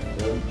on.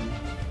 Good.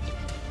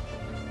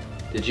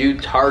 Did you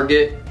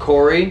target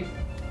Corey?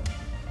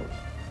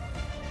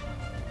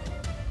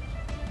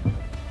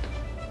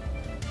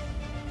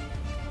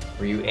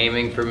 Were you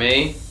aiming for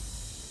me?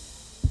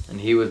 And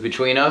he was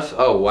between us?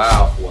 Oh,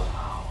 wow.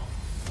 Wow.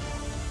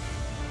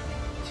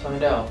 Let's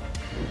find out.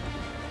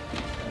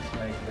 Let's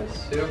make this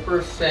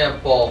super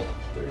simple.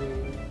 3, 2.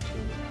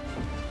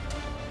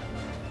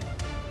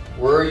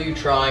 Were you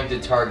trying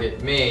to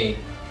target me?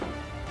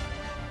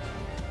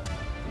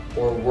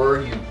 Or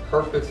were you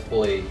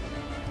purposefully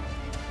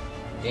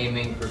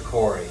aiming for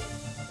Corey?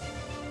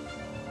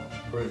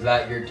 Or is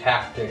that your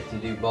tactic to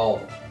do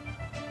both?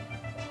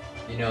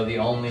 You know, the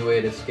only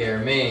way to scare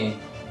me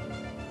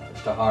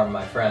is to harm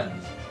my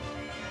friends.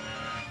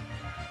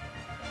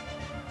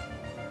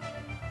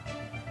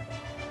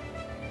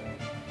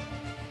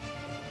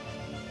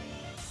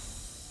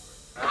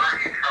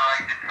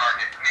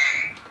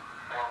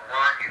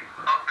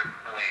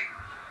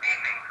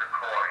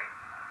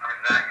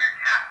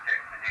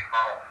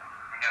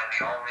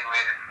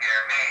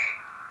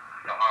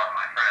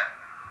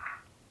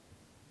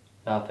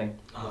 Nothing.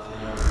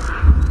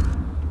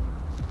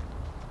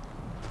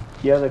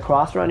 You have the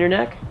cross around your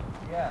neck?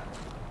 Yeah.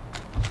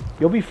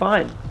 You'll be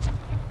fine.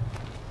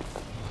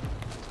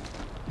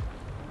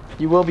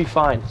 You will be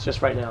fine. It's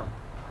just right now.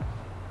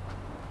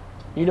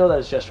 You know that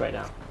it's just right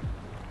now.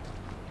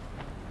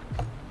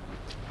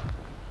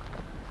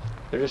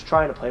 They're just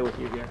trying to play with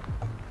you here.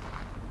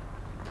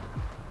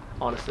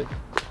 Honestly.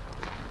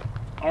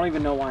 I don't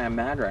even know why I'm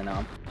mad right now.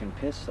 I'm fucking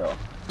pissed though.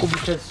 Well,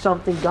 because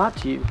something got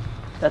to you.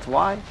 That's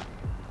why.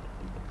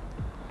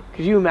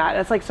 Because you mad.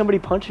 That's like somebody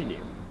punching you.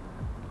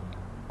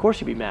 Of course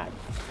you'd be mad.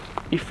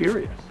 Be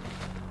furious.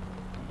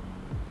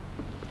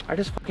 I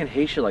just fucking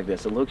hate shit like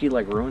this. It low-key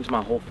like ruins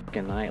my whole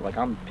fucking night. Like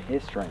I'm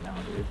pissed right now,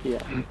 dude.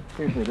 Yeah.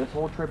 Seriously, this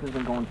whole trip has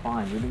been going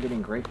fine. We've been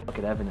getting great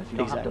fucking evidence. You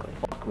don't have to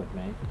fuck with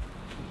me.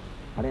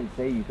 I didn't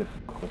say you could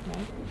fuck with me.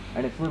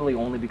 And it's literally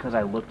only because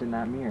I looked in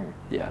that mirror.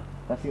 Yeah.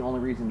 That's the only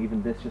reason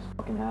even this just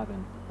fucking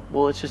happened.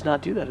 Well, let's just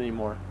not do that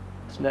anymore.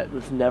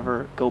 Let's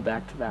never go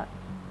back to that.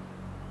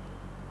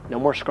 No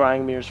more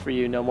scrying mirrors for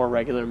you. No more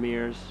regular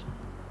mirrors.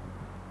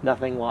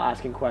 Nothing while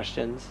asking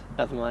questions.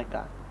 Nothing like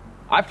that.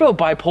 I feel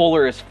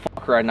bipolar as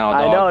fuck right now,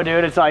 dog. I know,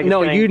 dude. It's like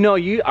no, you know,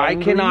 I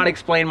angry. cannot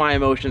explain my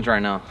emotions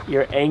right now.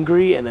 You're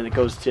angry, and then it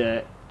goes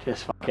to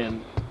just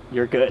fucking.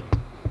 You're good.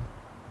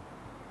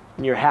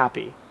 And you're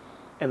happy,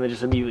 and then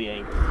just immediately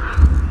angry.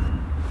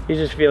 He's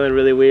just feeling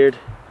really weird.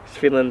 He's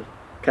feeling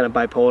kind of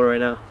bipolar right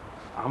now.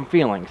 I'm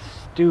feeling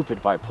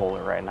stupid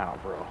bipolar right now,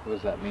 bro. What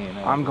does that mean?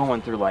 I'm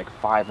going through like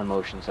 5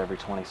 emotions every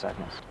 20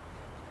 seconds.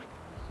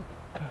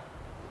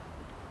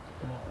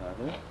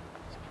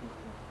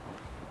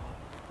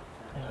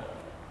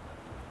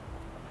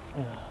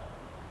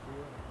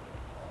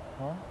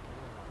 Huh?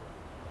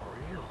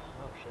 For real?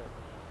 Oh shit.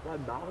 My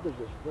mouth is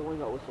just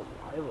filling up with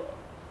saliva.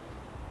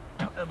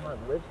 And my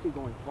lips keep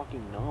going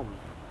fucking numb.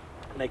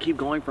 And I keep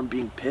going from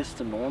being pissed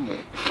to normal.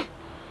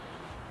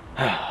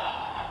 Let's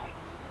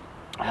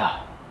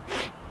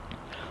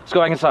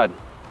go back inside.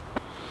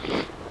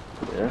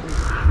 Yeah.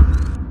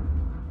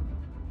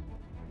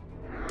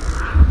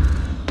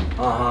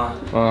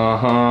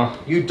 Uh-huh.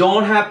 You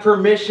don't have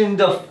permission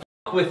to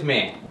fuck with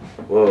me.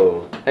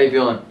 Whoa. How you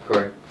feeling,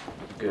 Corey?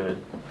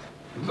 Good.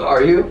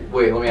 Are you?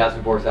 Wait, let me ask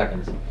you 4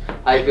 seconds.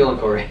 How you feeling,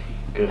 Corey?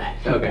 Good.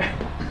 Okay.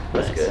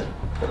 That's good.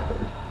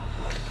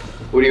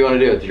 What do you want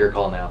to do? It's your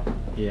call now.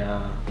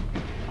 Yeah.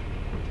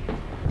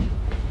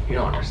 You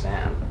don't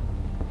understand.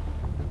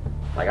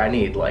 Like, I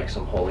need, like,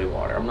 some holy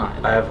water. I'm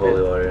not. I have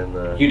holy water in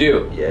the... You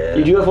do? Yeah.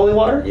 You do have holy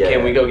water? Yeah.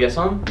 Can we go get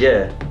some?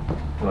 Yeah.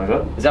 You wanna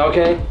go? Is that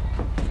okay?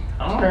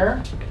 I don't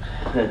care.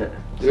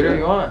 Do whatever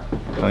you want.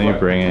 Why don't you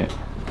bring it?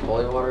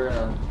 Holy water in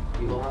a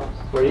evil house?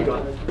 Where are you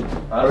going?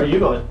 Where are you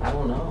going? I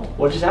don't know.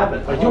 What just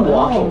happened? Are you don't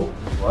walking? know.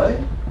 What?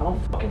 I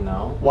don't fucking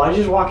know. Why did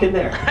you just walk in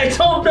there? I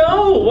don't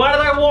know. Why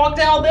did I walk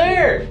down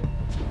there?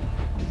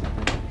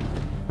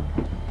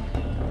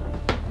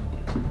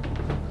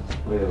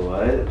 Wait,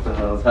 what the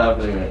hell's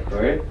happening,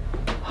 Corey?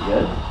 You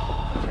good?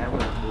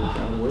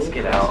 Let's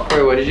get out.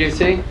 Corey, what did you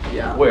see?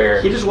 Yeah.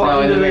 Where? He just walked No,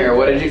 in into the mirror.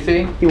 What did you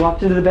see? He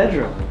walked into the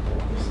bedroom.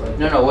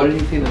 No, what did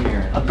you see in the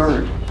mirror? A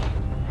bird.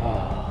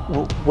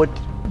 Well, what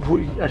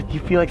do you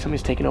feel like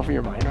something's taking over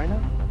your mind right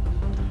now?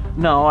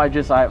 No, I've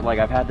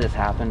had this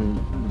happen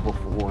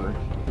before.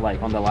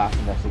 Like on the last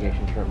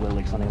investigation trip,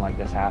 literally something like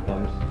this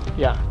happened.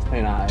 Yeah.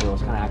 And it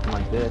was kind of acting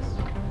like this.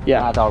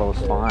 Yeah. I thought it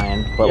was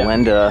fine, but Yeah.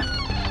 Linda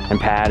and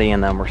Patty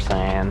and them were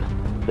saying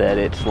that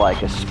it's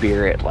like a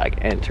spirit like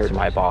entered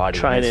my body.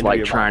 Trying to it's enter like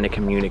your trying to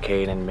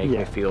communicate and make Yeah.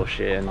 me feel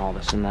shit and all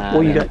this and that.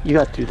 Well, and you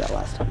got through that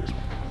last time as well.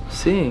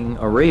 Seeing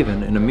a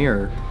raven in a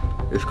mirror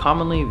is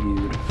commonly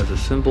viewed as a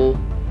symbol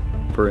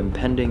for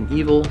impending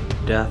evil,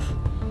 death,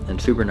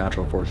 and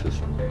supernatural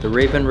forces. The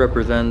raven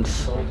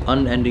represents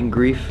unending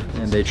grief,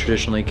 and they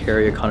traditionally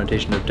carry a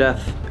connotation of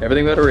death.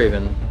 Everything about a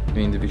raven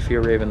means if you see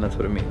a raven, that's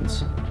what it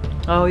means.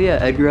 Oh yeah,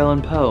 Edgar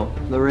Allan Poe,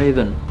 the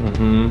raven.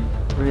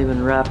 Mm-hmm.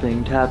 Raven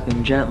rapping,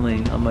 tapping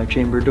gently on my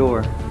chamber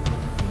door.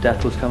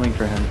 Death was coming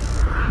for him.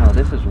 No,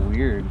 this is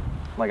weird.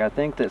 Like I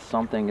think that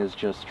something is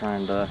just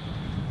trying to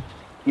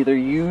either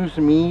use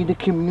me to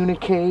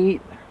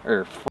communicate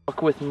or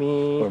fuck with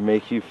me Or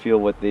make you feel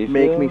what they feel?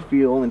 make me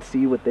feel and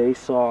see what they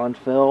saw and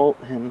felt.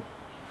 And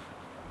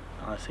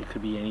Honestly, it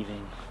could be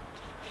anything.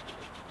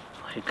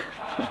 Like,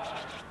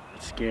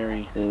 it's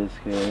scary. It is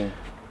scary.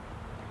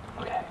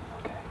 okay.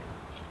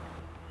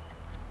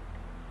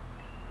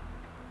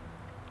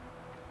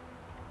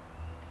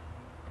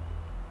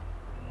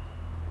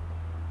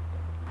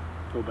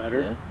 Feel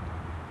better?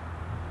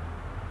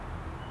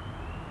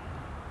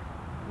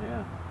 Yeah.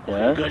 Yeah.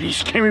 Yeah? Good, he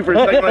scared me for a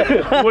second.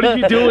 Like, what are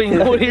you doing?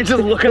 What are you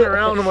just looking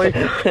around? I'm like,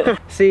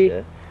 See,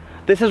 Yeah.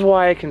 this is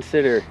why I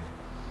consider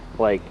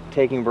like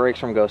taking breaks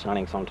from ghost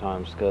hunting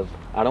sometimes, because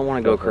I don't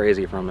want to go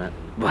crazy from it,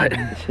 but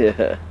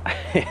Yeah.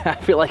 I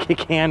feel like it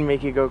can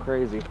make you go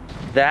crazy.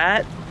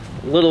 That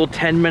little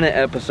 10-minute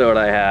episode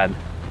I had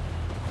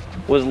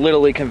was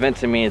literally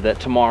convincing me that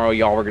tomorrow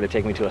y'all were going to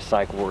take me to a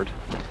psych ward.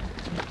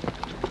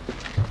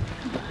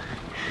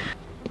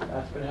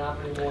 that's been happening.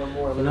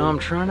 You know, I'm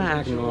trying to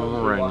act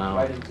normal right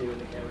now,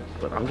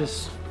 but I'm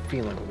just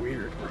feeling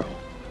weird, bro.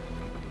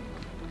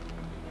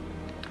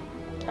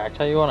 Act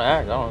how you want to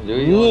act. I don't do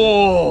you.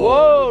 Whoa!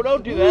 Whoa!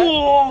 Don't do that.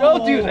 Whoa.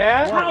 Don't do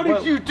that. How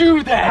did you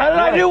do that? How did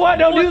I do what?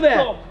 Don't do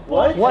that.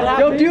 What? What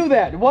happened? Don't do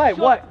that. What?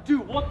 What?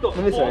 Dude, what the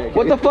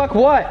What the fuck?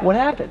 What? What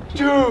happened?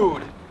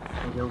 Dude!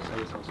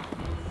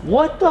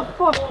 What the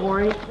fuck,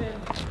 Corey?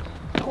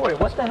 Corey,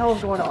 what the hell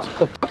is going on?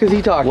 The fuck is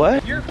he talking?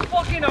 What? Your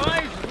fucking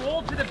eyes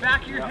rolled to the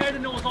back of your head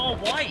and it was all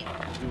white.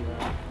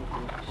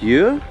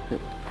 You?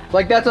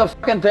 Like that's a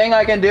fucking thing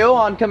I can do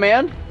on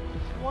command?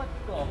 What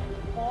the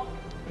fuck?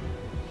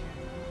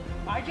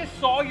 I just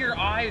saw your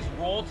eyes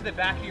roll to the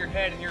back of your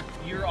head and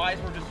your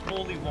eyes were just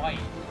fully white.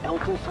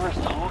 Elton starts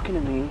talking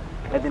to me,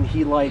 and then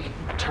he like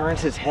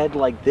turns his head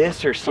like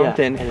this or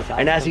something,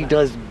 and as he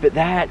does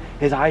that,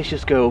 his eyes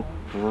just go,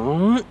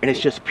 and it's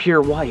just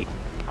pure white.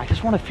 I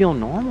just want to feel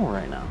normal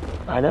right now.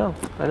 I know.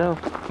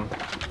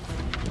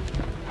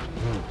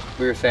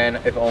 We were saying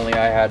if only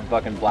I had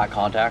fucking black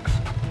contacts.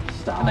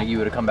 Stop. And like you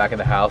would have come back in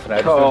the house and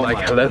I'd just been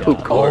like, hello,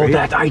 Corey.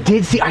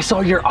 I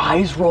saw your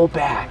eyes roll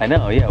back. I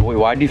know, yeah. Wait,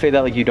 why did you say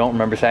that like you don't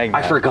remember saying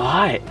that? I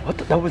forgot. What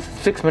the, that was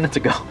 6 minutes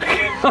ago.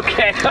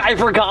 Okay, I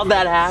forgot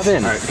that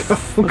happened. All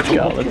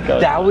right, let's go.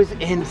 That was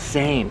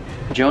insane.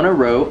 Jonah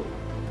wrote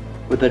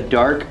with a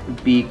dark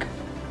beak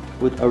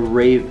with a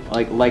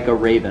like a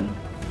raven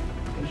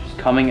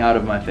coming out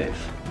of my face.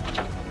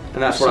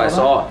 And that's what I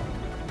saw.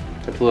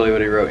 That's literally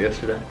what he wrote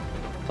yesterday.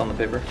 It's on the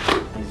paper.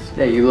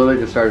 Yeah, you literally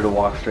just started to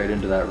walk straight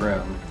into that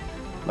room.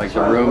 Like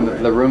the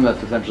room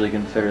that's essentially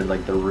considered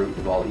like the root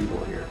of all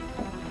evil here.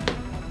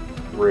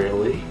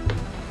 Really?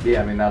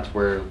 Yeah, I mean that's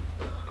where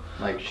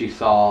like she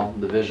saw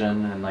the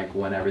vision and like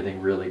when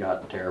everything really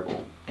got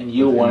terrible. And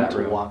you wanted to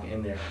room. walk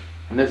in there.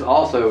 And this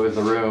also is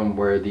the room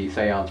where the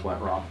seance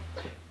went wrong.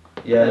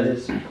 Yeah, it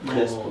is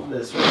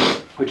this room.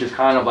 Which is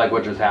kind of like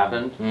what just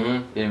happened. Mm-hmm. You know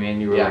what I mean?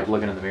 You were like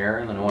looking in the mirror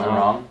and then it went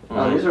wrong.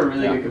 Oh, these are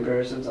really good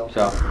comparisons.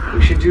 So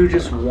We should do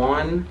just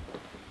one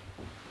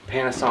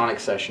Panasonic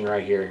session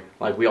right here.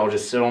 Like we all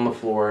just sit on the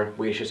floor,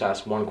 we just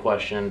ask one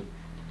question,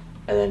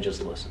 and then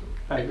just listen.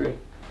 I agree.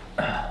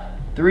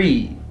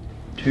 3,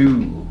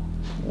 2,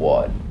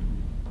 1.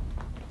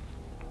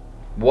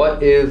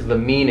 What is the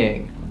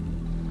meaning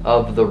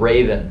of the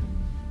raven?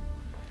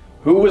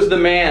 Who was the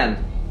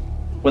man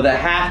with a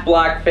half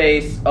black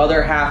face,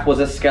 other half was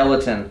a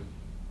skeleton?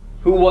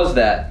 Who was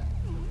that?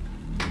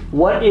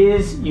 What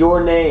is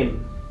your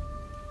name?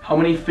 How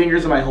many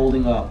fingers am I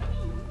holding up?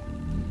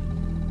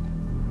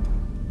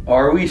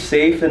 Are we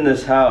safe in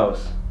this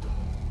house?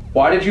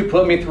 Why did you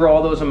put me through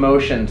all those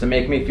emotions and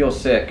make me feel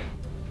sick?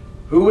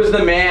 Who was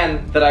the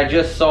man that I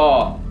just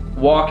saw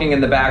walking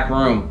in the back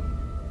room?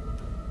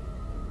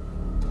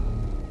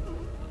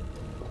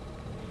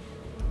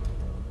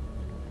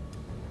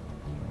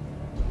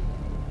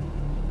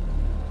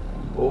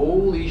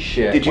 Holy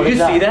shit. Did you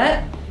just see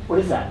that? What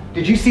is that?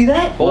 Did you see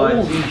that? What?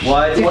 Holy shit.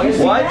 What? Did you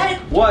see What? that?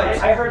 What?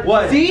 I heard.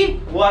 What? See?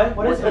 What?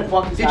 What is it?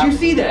 What Did you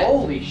see that?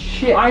 Holy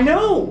shit. I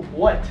know!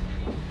 What?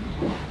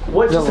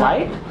 What's the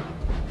light?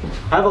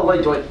 I have a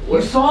light. Do I?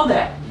 You saw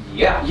that?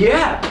 Yeah.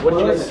 Yeah. What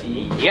What is is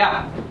it?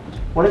 Yeah.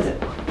 What is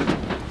it?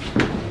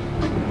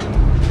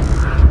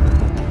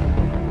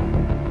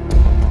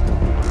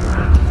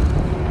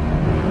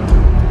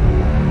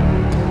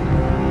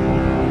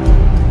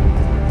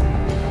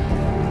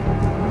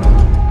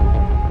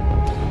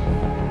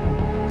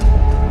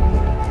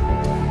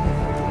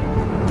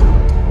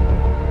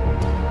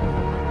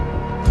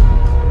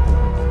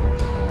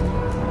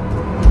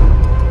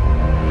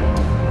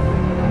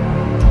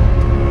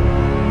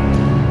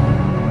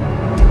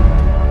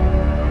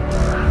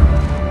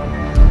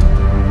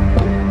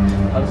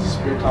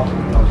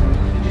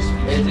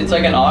 It's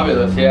like an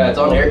obelisk, yeah. It's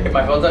on air.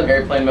 My phone's on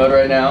airplane mode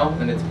right now,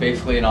 and it's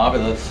basically an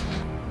obelisk.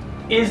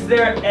 Is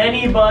there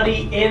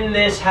anybody in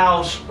this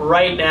house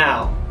right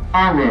now?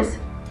 Alice.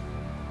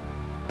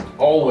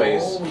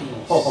 Always.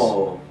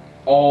 Oh.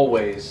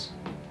 Always.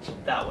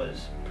 That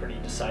was pretty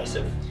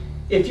decisive.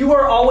 If you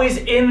are always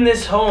in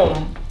this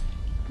home,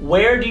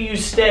 where do you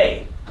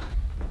stay?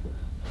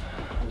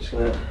 I'm just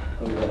gonna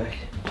go back.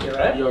 You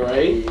alright? You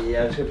alright?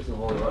 Yeah, I'm just gonna put some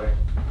holy water.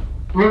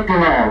 Look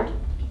below.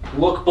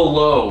 Look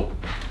below.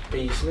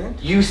 Basement?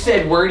 You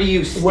said, where do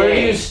you stay? Where do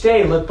you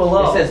stay? Look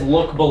below. It says,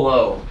 look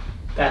below.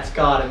 That's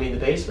gotta be the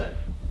basement.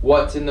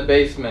 What's in the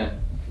basement?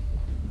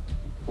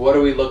 What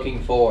are we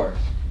looking for?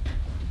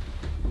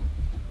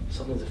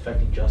 Something's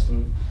affecting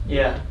Justin.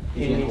 Yeah.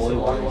 He's He in needs holy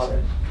some holy water.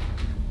 water.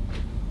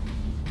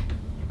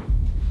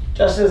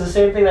 Justin, is the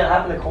same thing that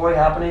happened to Corey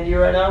happening to you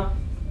right now?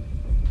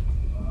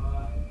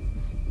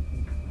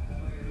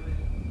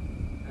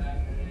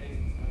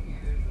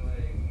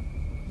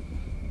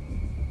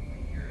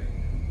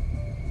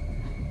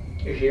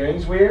 Your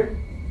hearing's weird?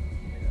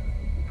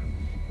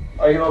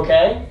 Are you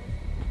okay?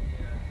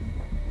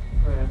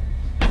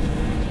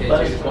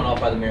 K2's just going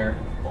off by the mirror.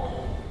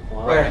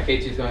 Where?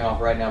 K2's going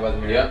off right now by the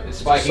mirror. Yep, it's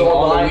spiking So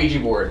on am I. the Ouija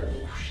board.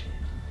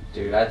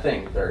 Dude, I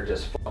think they're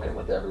just fucking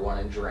with everyone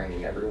and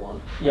draining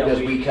everyone. Yeah, Because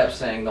we kept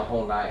saying the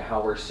whole night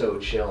how we're so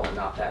chill and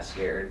not that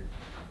scared.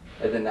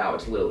 And then now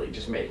it's literally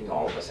just making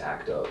all of us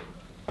act up.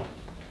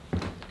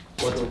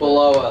 What's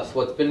below us?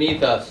 What's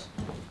beneath us?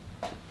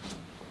 A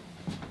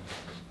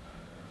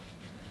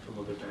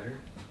little bit better.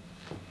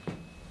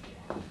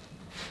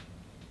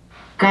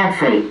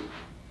 Godfrey.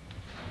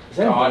 Is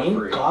that a name?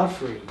 Godfrey.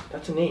 Godfrey.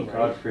 That's a name, right?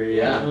 Godfrey.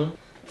 Yeah.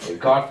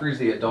 Godfrey's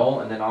the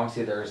adult, and then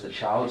obviously there's the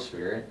child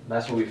spirit.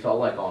 That's what we felt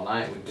like all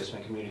night. We've just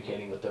been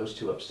communicating with those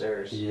two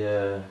upstairs.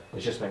 Yeah.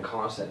 It's just been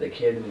constant. The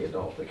kid and the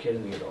adult. The kid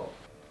and the adult.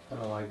 I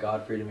don't know why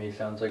Godfrey to me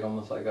sounds like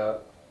almost like a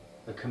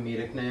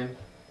comedic name.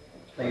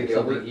 Like Like it's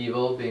something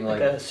evil, being Like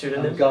like a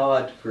pseudonym? I'm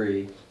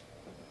Godfrey.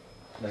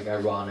 Like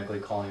ironically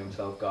calling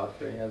himself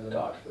Godfrey as in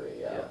Godfrey,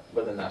 yeah.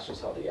 But then that's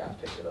just how the app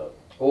picked it up.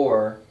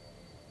 Or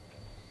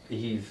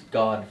he's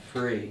God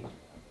free.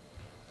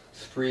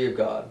 It's free of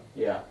God.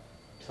 Yeah.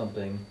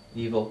 Something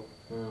evil.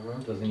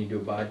 Mm-hmm. Doesn't need to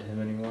abide to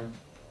him anymore.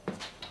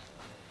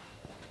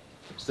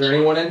 Is there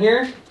anyone in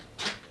here?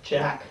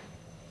 Jack.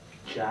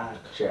 Jack.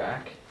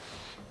 Jack.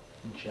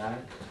 Jack.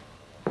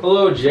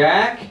 Hello,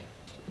 Jack.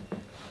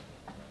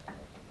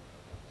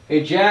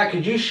 Hey, Jack,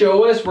 could you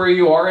show us where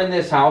you are in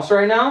this house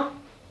right now?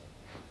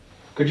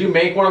 Could you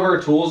make one of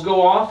our tools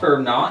go off or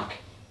knock?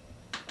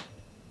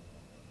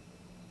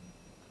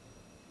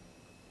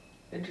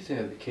 Interesting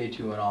that the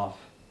K2 went off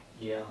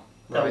Yeah.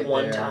 That Right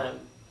one there. time.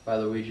 by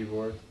the Ouija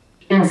board.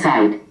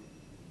 Insight.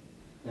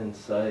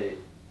 Insight.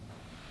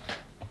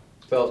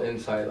 Felt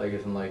insight, like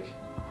it's in like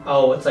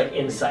Oh, it's like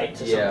insight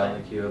to yeah,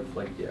 something. like you have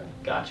like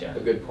Gotcha. a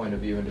good point of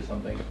view into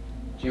something.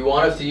 Do you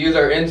want us to use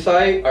our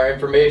insight, our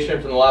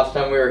information from the last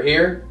time we were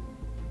here?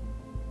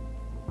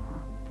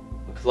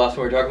 Because the last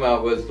one we were talking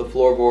about was the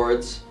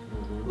floorboards.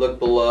 Look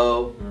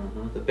below,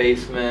 the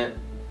basement,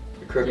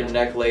 the crooked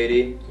neck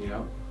lady.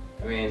 Yeah.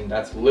 I mean,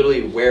 that's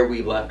literally where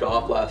we left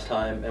off last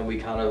time, and we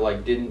kind of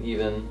like didn't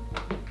even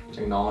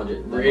Acknowledge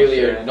it. really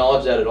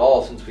acknowledge that at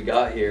all since we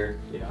got here.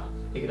 Yeah.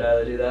 You could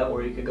either do that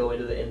or you could go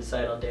into the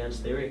insight on Dan's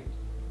theory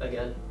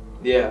again.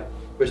 Yeah,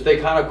 which they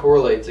kind of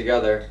correlate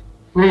together.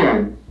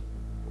 Liam.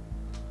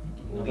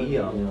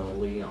 Liam.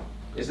 Liam.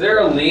 Is there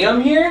a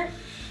Liam here?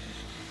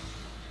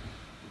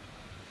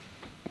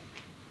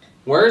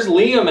 Where's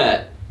Liam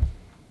at?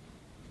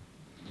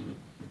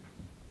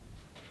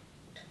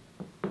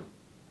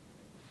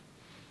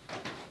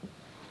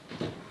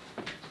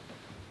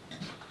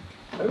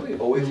 Why do we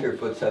always hear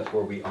footsteps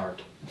where we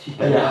aren't?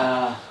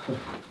 Yeah.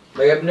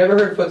 Like, I've never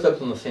heard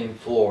footsteps on the same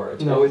floor.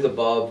 It's No. always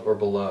above or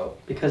below.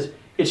 Because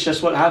it's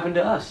just what happened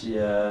to us.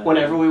 Yeah.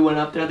 Whenever we went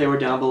up there, they were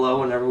down below.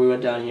 Whenever we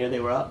went down here, they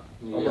were up.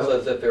 Almost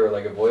as if they were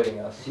like avoiding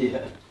us. Yeah.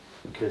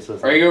 Okay, so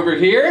it's Are you over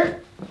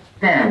here?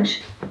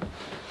 Bench.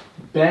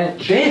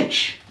 Bench.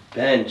 Bench.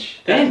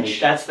 bench. Bench.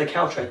 That's the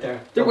couch right there.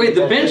 Wait,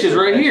 the bench is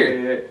right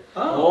here.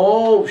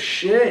 Oh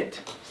shit.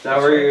 Is that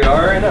where you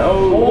are right now?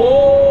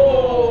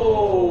 Oh.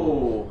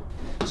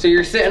 So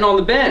you're sitting on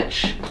the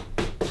bench.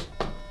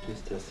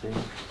 Just testing.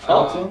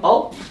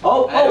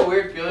 I had a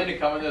weird feeling to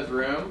come in this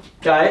room.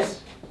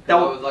 Guys, I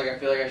was like, I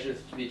feel like I should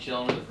just be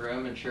chilling in this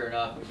room, and sure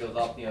enough, it goes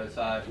off the other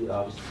side. The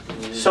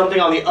opposite.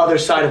 something on the other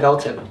side of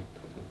ELTON.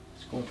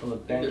 It's going from the I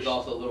think bench. there's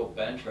also a little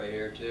bench right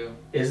here too.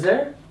 Is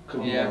there?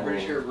 Yeah, I'm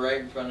pretty sure right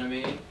in front of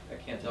me. I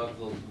can't tell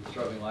because of the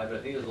struggling light, but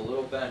I think there's a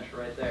little bench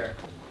right there.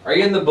 Are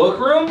you in the book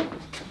room?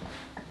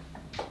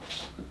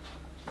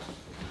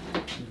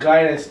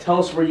 Guide us. Tell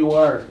us where you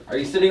are. Are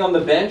you sitting on the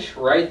bench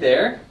right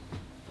there?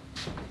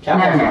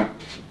 Nana.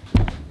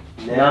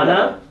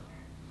 Nana?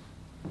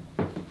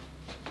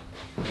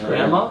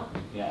 Grandma?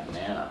 Yeah,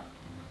 Nana.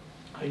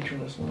 How you turn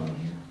this one on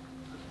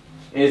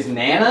here? Is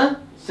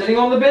Nana sitting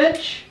on the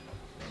bench?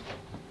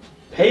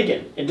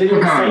 Pagan. It didn't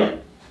even say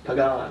it.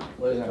 Pagan.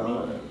 What does that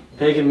mean?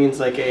 Pagan means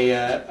like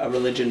a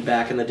religion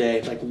back in the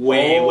day, like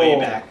way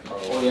back.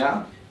 Oh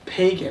yeah.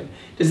 Pagan.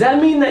 Does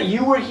that mean that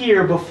you were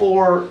here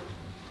before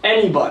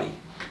anybody?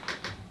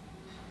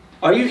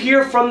 Are you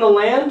here from the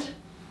land?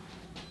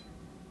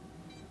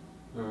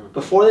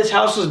 Before this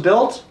house was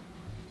built?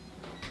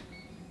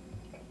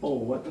 Oh,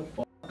 what the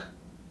fuck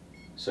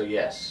So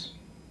yes.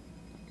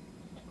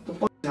 is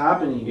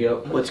happening?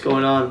 Yep. What's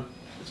going on?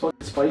 It's fucking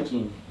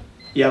spiking.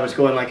 Yeah, but it's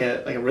going like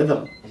a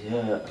rhythm.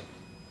 Yeah.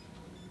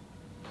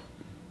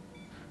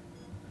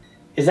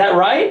 Is that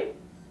right?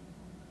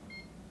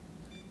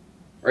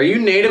 Are you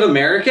Native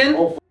American?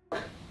 Oh,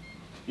 fuck.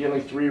 You have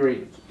like 3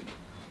 rates.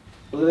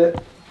 Look at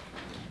it.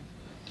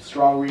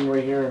 Strong reading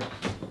right here.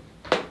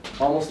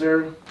 Almost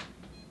there.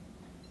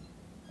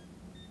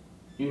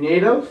 You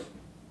native?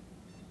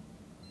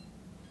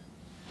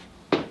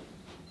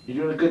 You're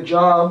doing a good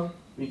job.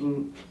 You're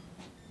doing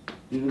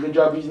a good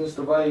job using this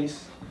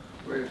device.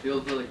 Where it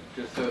feels like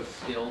just so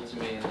still to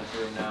me in this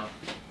room now.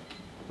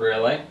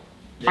 Really?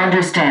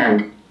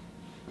 Understand.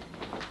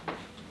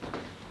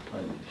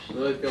 It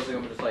literally feels like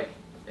I'm just like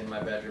in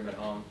my bedroom at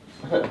home.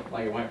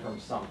 Like it went from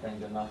something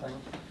to nothing.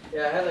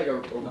 Yeah, I had like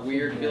a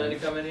weird feeling to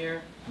come in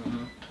here.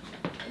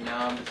 And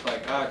now I'm just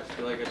like, I just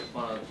feel like I just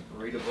want to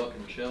read a book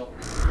and chill.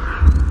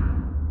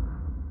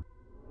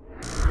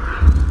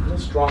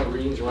 Strong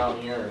readings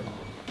around here.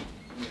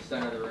 In the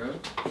center of the room.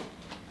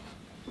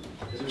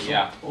 Is there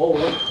Yeah. Oh.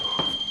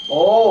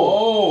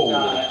 Oh. No,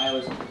 I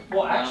was.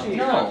 Well, actually,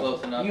 You're not no.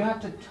 close enough. You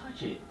have to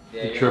touch it.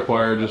 Yeah, The you're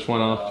tripwire not just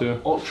went off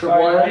too. Oh,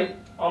 Sorry, tripwire. right?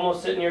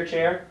 Almost sit in your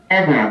chair.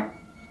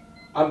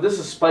 This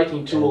is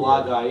spiking too a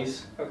lot,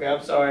 guys. Okay,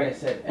 I'm sorry. I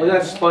said, Look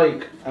at that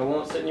spike. I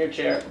won't sit in your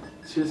chair.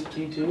 See this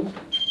key too?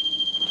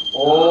 Okay.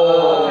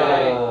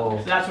 Oh.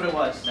 So that's what it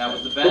was. That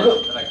was the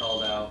vent that I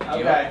called out.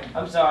 Okay,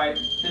 I'm sorry.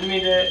 Didn't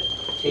mean to.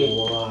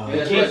 Wow. You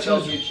guys were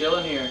told you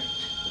chilling here.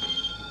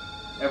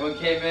 Everyone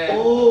came in.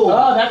 Oh,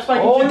 Oh, that's my.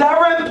 oh, that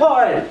REM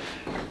pod!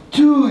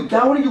 Dude,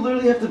 that one you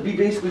literally have to be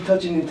basically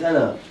touching the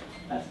antenna.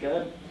 That's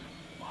good.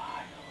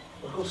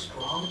 Look how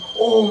strong.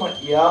 Oh my.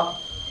 Yeah.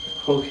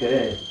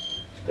 Okay.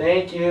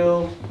 Thank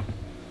you.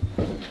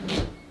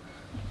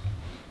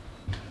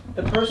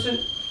 The person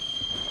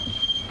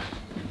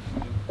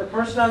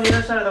on the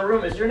other side of the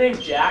room, is your name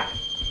Jack?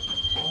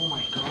 Oh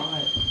my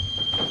god.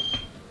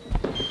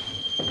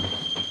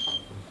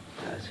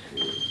 That's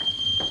crazy.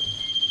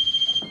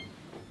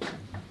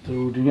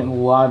 Dude, you're getting a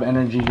lot of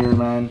energy here,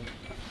 man.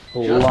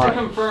 A Just lot. to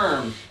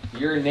confirm,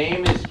 your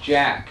name is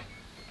Jack.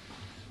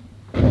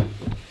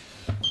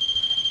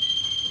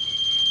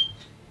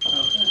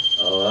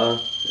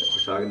 Oh,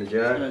 we're talking to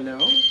Jack? No. I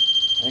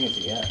think it's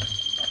a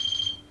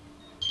yes.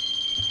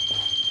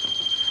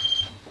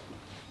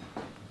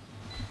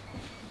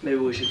 Maybe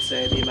we should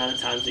say the amount of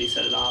times that you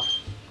set it off.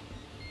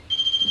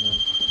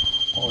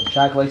 Oh,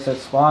 Jack likes that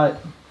spot.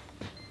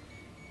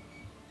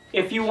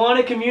 If you want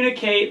to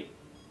communicate,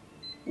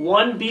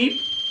 1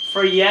 beep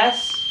for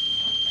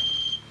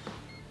yes,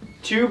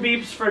 2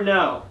 beeps for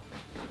no.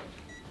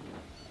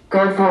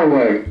 Go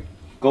forward.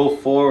 Go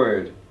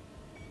forward.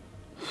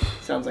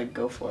 Sounds like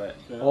go for it.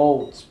 No?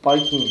 Oh, it's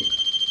spiking.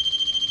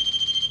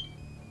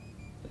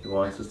 He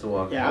wants us to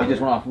walk. Yeah. We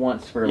just went off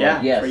once for Yeah,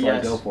 like yes, for like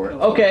yes. go for it. Go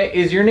for Okay,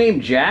 is your name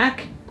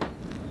Jack?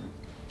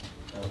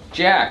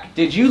 Jack,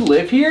 did you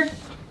live here?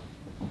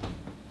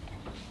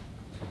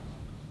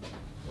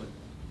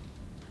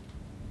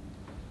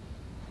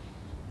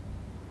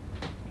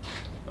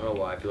 I don't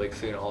know why. I feel like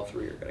soon all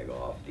 3 are gonna go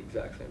off at the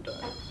exact same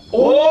time.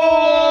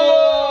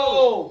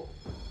 Oh!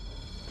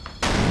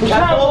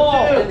 Cat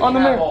ball on the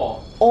mirror.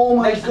 ball. Oh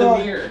my Next to the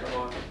god. mirror.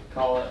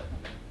 Call it.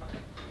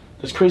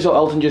 It's crazy how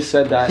Elton just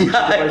said that. The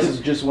devices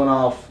just went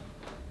off.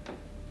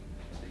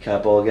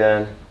 Cat ball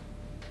again.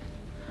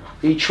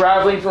 Are you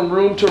traveling from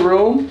room to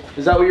room?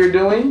 Is that what you're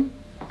doing?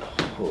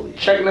 Holy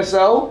Checking us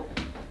out?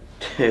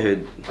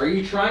 dude. Are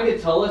you trying to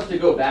tell us to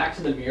go back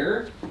to the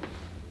mirror?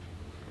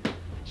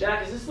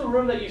 Jack, is this the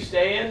room that you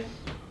stay in?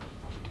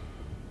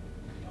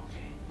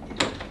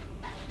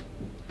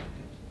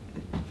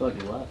 I feel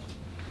like he left.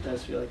 It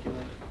does feel like you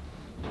left.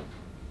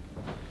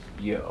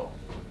 Yo,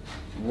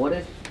 what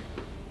if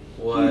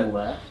he What?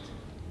 left,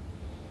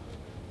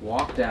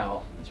 walked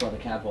out? That's why the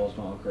cat ball's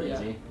going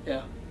crazy.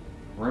 Yeah.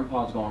 REM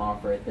pod's going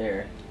off right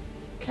there.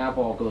 Cat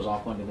ball goes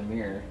off under the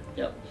mirror.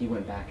 Yep. He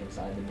went back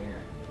inside the mirror.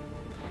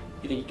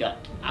 You think he got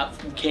out,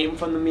 came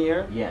from the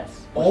mirror,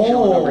 Yes. Was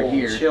chilling over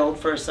here. chilled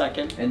for a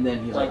second? And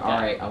then he's like, Like that.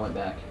 alright, I went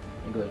back.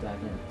 And goes back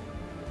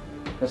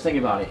in. Let's think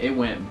about it. It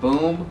went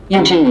boom,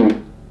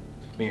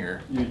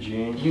 mirror.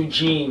 Eugene.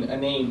 Eugene, a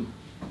name.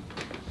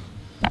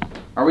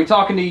 Are we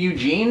talking to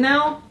Eugene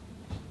now?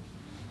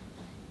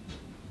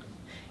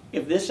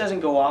 If this doesn't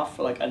go off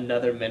for like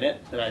another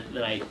minute, then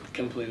I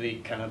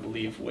completely kind of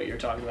believe what you're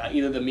talking about.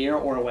 Either the mirror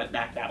or it went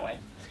back that way.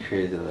 It's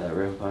crazy that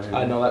REM pod.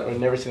 I know that. I've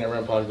never seen that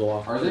REM pod go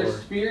off Are there before.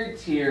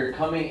 spirits here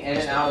coming in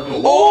and out of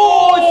the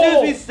Oh, as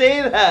soon as we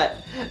say that.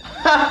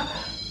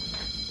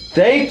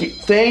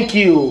 Thank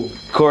you,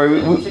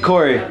 Corey.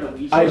 Corey,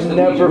 I've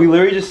never. we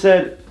literally just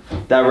said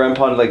that REM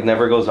pod like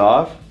never goes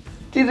off.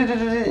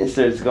 It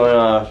starts going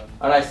off.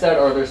 And I said,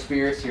 are there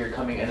spirits here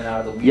coming in and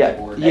out of the Ouija Yeah.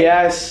 board?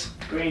 Yes.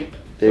 Green.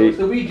 So it's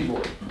the Ouija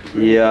board.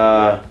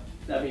 Yeah.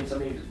 That means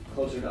somebody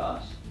closer to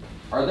us.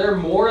 Are there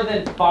more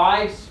than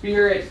 5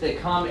 spirits that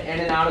come in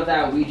and out of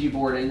that Ouija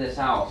board in this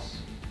house?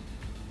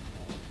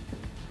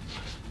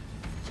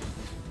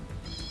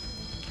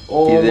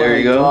 Oh Yeah, there my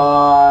you go.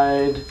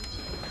 God.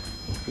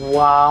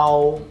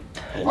 Wow.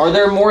 Are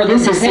there more than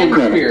 10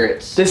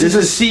 spirits? This is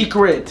a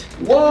secret.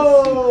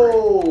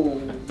 Whoa!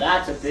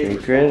 That's a big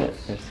Secret.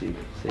 response. Let's see.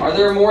 Are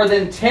there more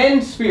than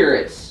 10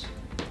 spirits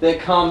that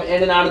come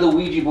in and out of the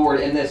Ouija board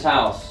in this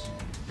house?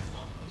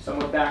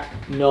 Someone back.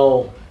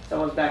 No.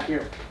 Someone's back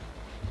here.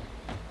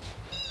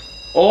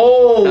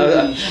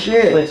 Holy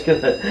shit.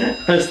 I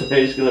was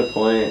just gonna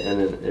point, and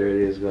then there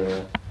it is going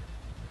on.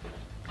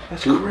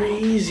 That's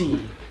crazy.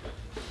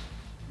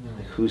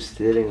 Like, who's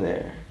sitting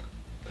there?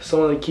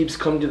 Someone that keeps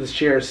coming to this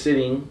chair,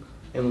 sitting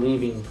and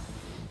leaving.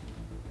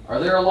 Are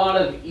there a lot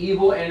of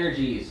evil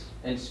energies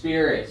and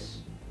spirits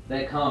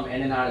that come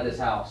in and out of this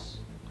house?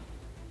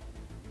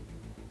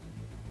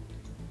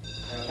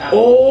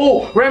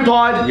 Oh, REM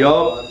pod.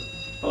 Yup.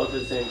 Both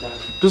at the same time.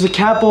 There's a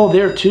cat ball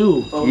there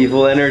too. Both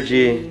Evil at the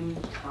energy.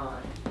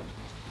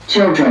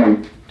 same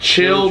time.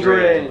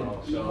 Children.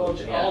 Evil, Yeah.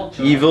 all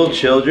Evil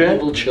children?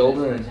 Evil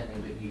children.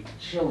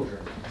 Children.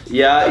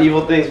 Yeah,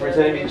 evil things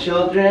pretend to be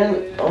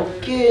children.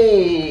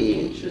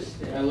 Okay.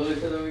 Interesting. I literally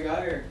said that we got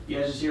here. You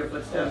guys just hear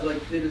footsteps?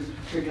 Like they just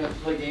figured out to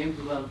play games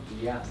with them.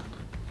 Yeah.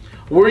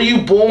 Where are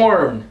you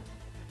born?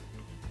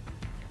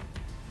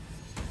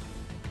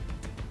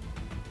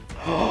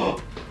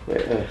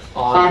 Wait,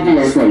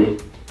 Obviously.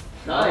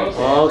 Nice.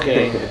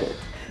 Okay.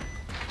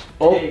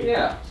 Oh, Hey,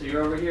 yeah. So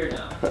you're over here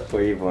now.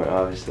 where you born?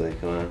 Obviously,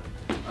 come on.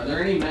 Are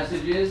there any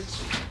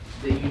messages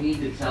that you need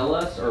to tell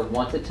us or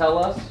want to tell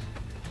us?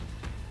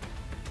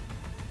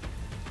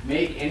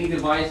 Make any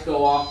device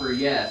go off for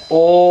yes.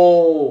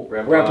 oh,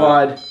 REM REM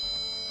pod.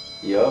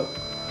 Yup.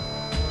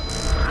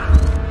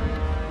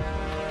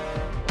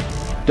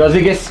 Does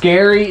it get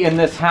scary in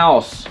this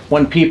house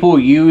when people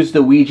use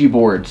the Ouija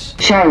boards?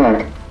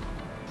 Charlotte,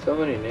 So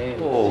many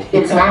names.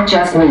 it's not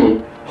just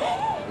me.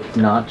 It's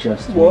not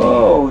just me.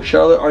 Whoa,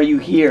 Charlotte, are you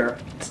here?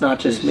 It's not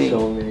just me.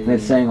 So many. And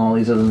it's saying all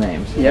these other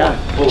names. Yeah.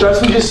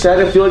 Justin just said,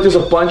 I feel like there's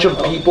a bunch of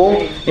people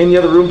in the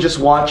other room just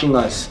watching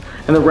us.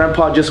 And the REM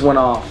pod just went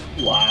off.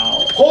 Wow.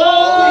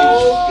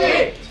 Holy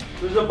shit!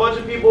 There's a bunch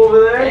of people over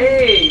there.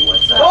 Hey,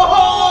 what's up?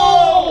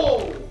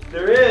 Oh!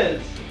 There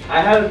is.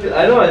 I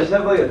know. I just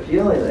have like a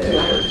feeling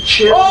there.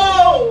 Chill.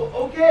 Oh,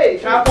 okay.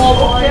 Capo,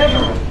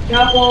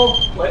 Capo.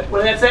 What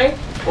did that say?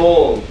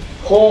 Hold.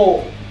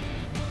 Hole.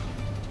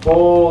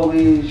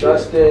 Holy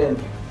Justin.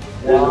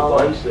 There's Wow. a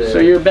bunch there. So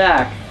you're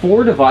back.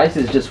 4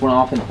 devices just went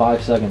off in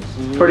 5 seconds.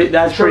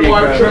 That's pretty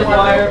incredible.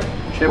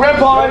 REM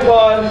pod.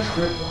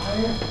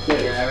 Yeah,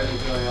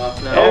 everything's going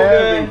off now.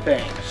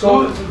 Everything.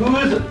 So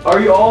are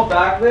you all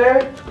back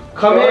there?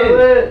 Come in.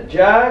 Charlotte,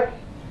 Jack,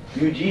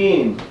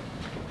 Eugene.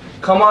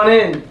 Come on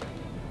in.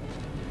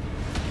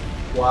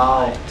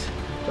 Wow.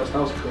 Justin,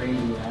 that was crazy,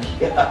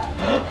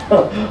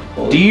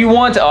 man. Do you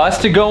want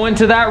us to go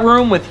into that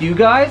room with you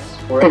guys?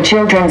 The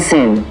children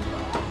sing.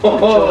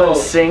 Children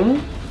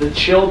sing. The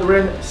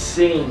children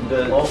sing.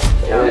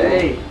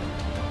 Hey.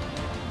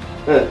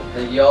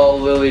 And y'all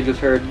literally just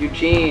heard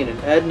Eugene and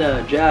Edna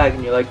and Jack,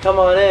 and you're like, come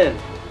on in.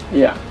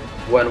 Yeah.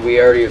 When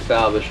we already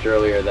established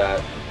earlier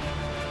that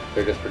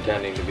they're just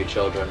pretending to be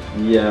children.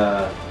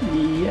 Yeah.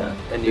 Yeah.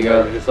 And you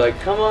guys are just like,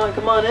 come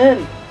on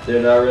in.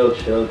 They're not real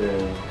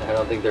children. I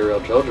don't think they're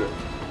real children.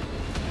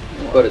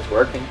 But it's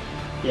working.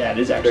 Yeah, it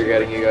is They're actually.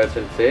 getting you guys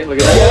to see. Look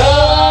at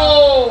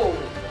that.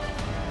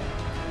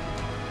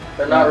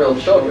 They're not real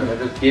children.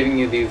 They're just giving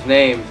you these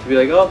names to be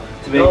like, oh,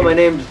 no, my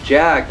name's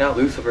Jack, not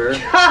Lucifer.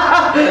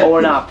 Oh,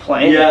 we're not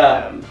playing.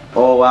 Yeah.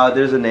 Oh wow,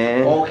 there's a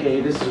name.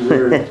 Okay, this is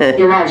weird.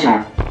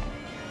 Elijah.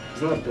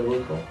 Isn't that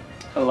biblical?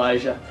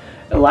 Elijah.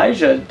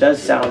 Elijah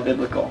does sound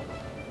biblical.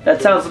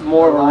 That sounds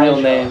more of a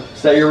real name.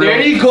 Is that your real?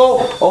 There you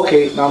go.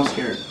 Okay, now I'm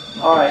scared.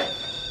 All right.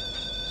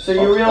 So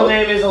your real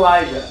name is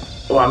Elijah.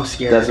 Oh, I'm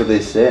scared. That's what they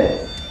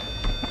say.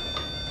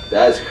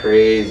 That's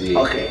crazy.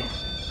 Okay.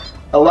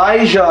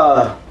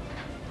 Elijah.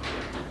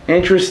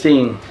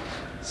 Interesting.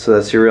 So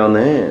that's your real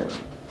name.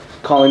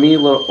 Calling me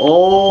little.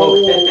 Oh.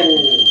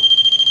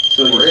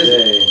 So you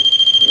say.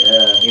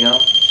 Yeah. You know?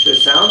 Sure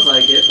sounds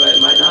like it, but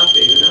it might not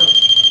be. Who knows?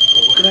 Oh,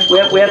 look at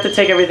that. We have to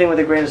take everything with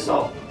a grain of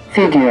salt.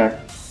 Figure.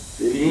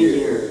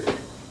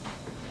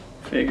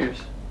 Figures.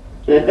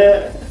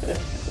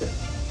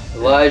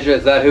 Elijah,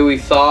 is that who we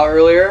saw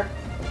earlier?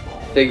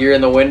 Figure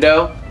in the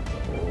window?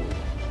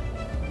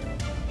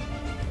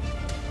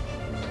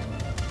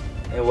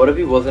 And what if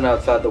he wasn't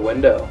outside the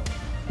window?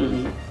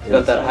 Mm-hmm. He's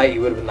at that height, he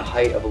would have been the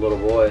height of a little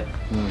boy.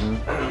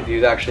 Mm-hmm. If he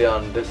was actually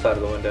on this side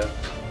of the window.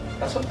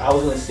 That's what I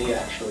was gonna say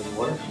actually.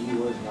 What if he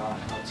was not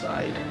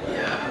outside?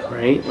 Yeah.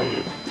 Right?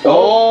 Like,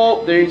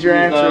 oh, there's your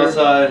He's not answer.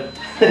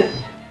 outside.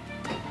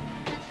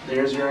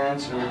 There's your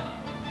answer.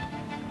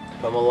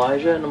 If I'm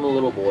Elijah and I'm a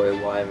little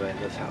boy, why am I in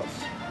this house?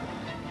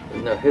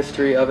 There's no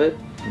history of it.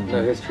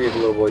 No history of a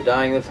little boy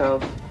dying in this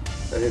house.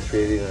 No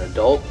history of even an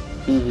adult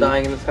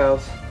dying in this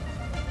house.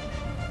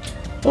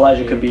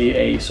 Elijah could be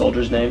a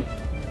soldier's name.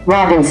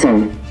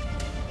 Robinson.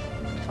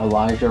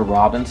 Elijah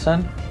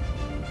Robinson?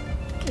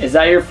 Is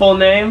that your full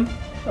name?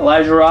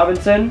 Elijah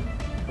Robinson?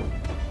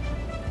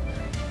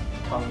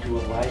 Talking to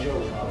Elijah or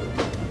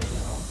Robert?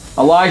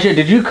 Elijah,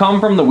 did you come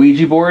from the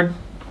Ouija board?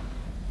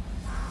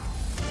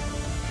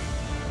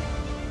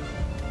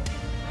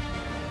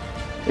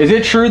 Is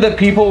it true that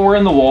people were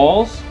in the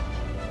walls?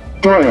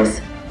 Doris.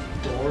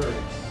 Doris.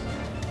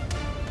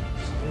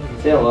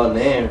 Saying a lot of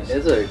names.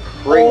 It's a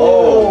great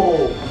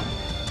Oh!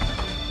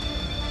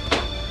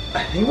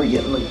 I think we're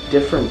getting like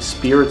different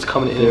spirits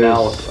coming in and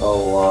out. There's a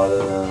lot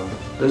of them.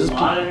 There's A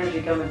lot of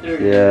energy coming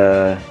through.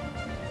 Yeah.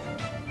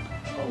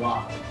 A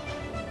lot.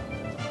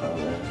 Oh,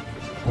 man.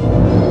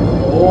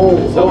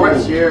 Oh, So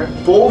right here.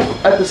 both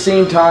at the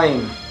same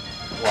time.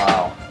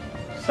 Wow.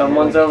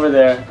 Someone's over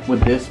there.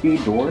 Would this be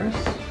Doris?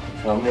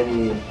 How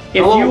many? If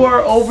you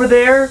are over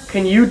there,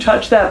 can you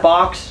touch that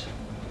box?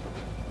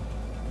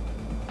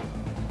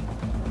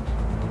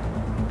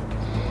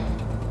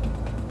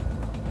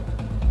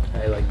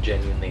 I like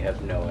genuinely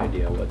have no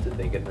idea what to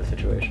think in this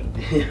situation.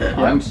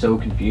 I'm so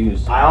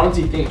confused. I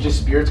honestly think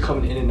just spirits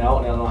coming in and out,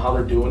 and I don't know how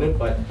they're doing it,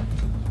 but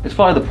It's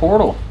probably the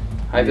portal.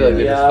 I feel like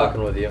they're just Yeah.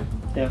 fucking with you.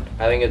 Yeah.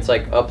 I think it's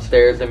like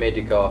upstairs they made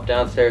you go off,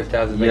 downstairs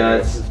they made you go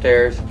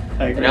upstairs. I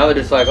And agree. now they're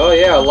just like, oh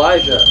yeah,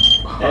 Elijah,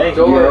 Hey,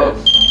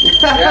 Doris,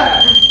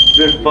 Jack,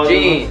 Been fucking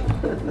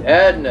Jean,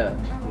 Edna,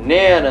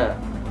 Nana.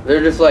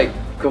 They're just like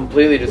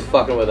completely just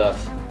fucking with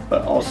us.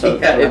 But also,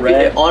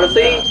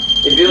 Honestly,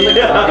 it feels like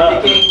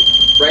they're thinking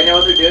right now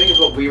what they're doing is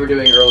what we were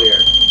doing earlier.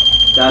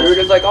 We were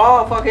just like,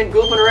 oh, fucking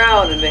goofing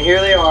around, and then here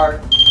they are.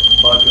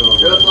 They're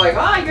just like,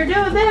 oh, you're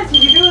doing this, and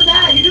you're doing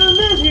that, you're doing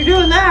this, and you're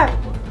doing that.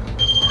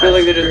 I feel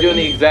like they're just doing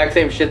the exact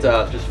same shit to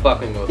us, just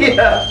fucking with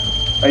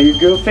us. Are you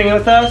goofing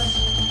with us?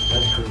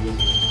 That's crazy.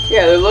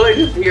 Yeah, they're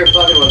literally just here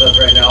fucking with us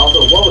right now.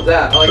 Also, what was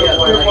that? Oh yeah,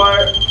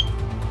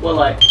 Tripwire. What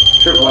like?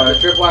 Tripwire.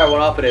 The tripwire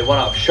went off and it went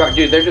off sharp.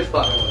 Dude, they're just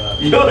fucking with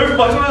us. Yo, they're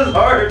fucking with us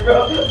hard,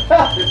 bro.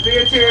 The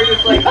spirits here are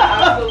just like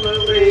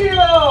absolutely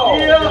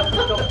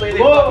just completely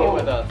fucking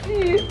with us.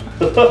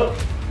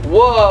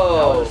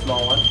 Whoa! That was a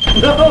small one.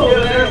 No,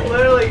 dude, they're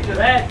literally just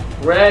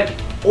Red.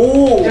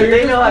 Ooh, dude, they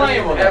just know how to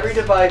playing use with every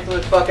device in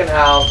this fucking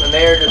house, and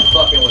they are just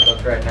fucking with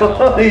us right now.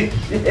 Holy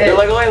shit. They're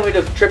like, oh, we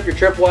just trip your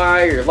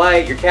tripwire, your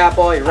light, your cap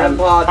all, your REM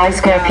pod. I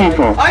scare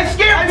people. I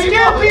scare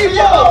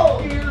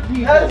people!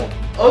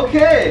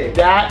 Okay.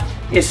 That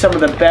is some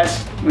of the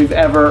best we've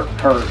ever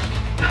heard.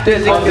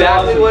 That's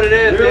exactly what it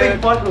is, They're really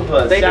dude. fucking with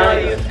us. They know how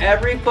to use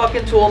every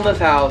fucking tool in this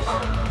house,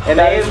 and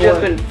they have just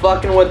been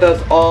fucking with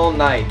us all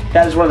night.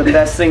 That is one of the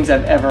best things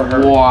I've ever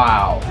heard.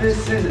 Wow.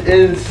 This is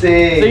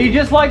insane. So you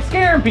just like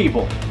scaring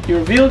people? You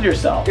revealed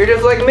yourself. You're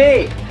just like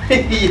me.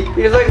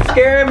 You're just like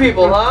scaring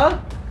people, huh?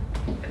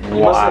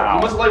 You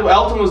must like what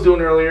Elton was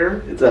doing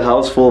earlier. It's a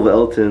house full of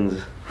Eltons.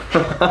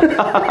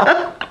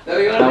 That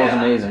was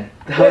amazing.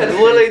 Yeah, it's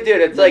literally,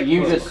 dude, it's like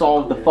You just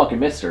solved the fucking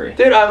mystery.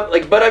 dude, I'm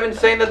like, but I've been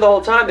saying that the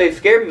whole time. They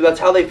scare people. That's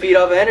how they feed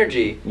off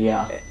energy.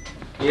 Yeah.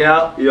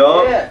 Yeah.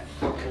 Yup. Yeah.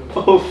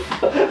 Oh,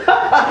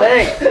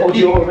 Thanks.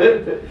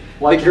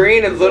 The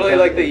green is literally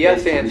like the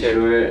yes answer.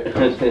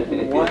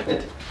 What?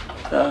 Dude,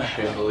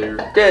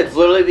 it's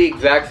literally the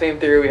exact same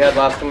theory we had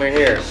last time we were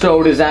here.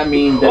 So does that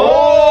mean that?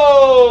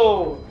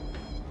 Oh!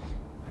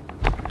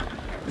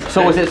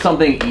 So is it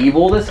something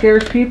evil that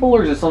scares people,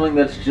 or is it something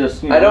that's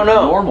just I don't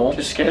know. normal?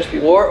 Just scares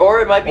people.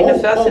 Or it might be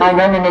necessity. I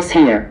reminisce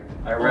here.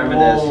 I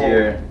reminisce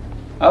here.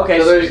 Okay.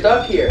 So they're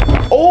stuck here.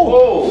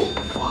 Oh.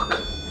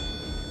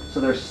 So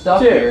they're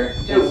stuck Dude. here,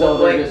 Dude, and so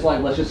they're like- just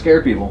like, let's just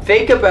scare people.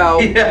 Think about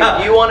Yeah.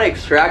 if you want to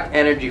extract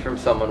energy from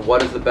someone,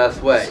 what is the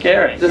best way?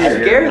 Scary. Just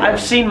scare them. I've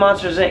seen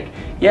Monsters Inc.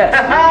 Yes.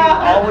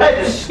 You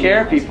always just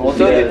scare people.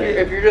 So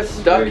if you're just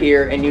stuck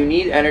here and you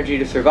need energy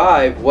to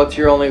survive, what's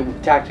your only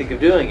tactic of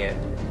doing it?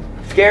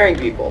 Scaring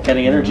people.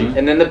 Getting energy.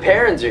 And then the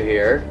parents are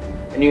here,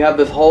 and you have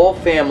this whole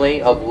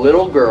family of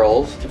little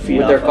girls feed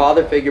with their off of.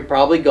 father figure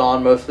probably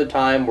gone most of the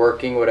time,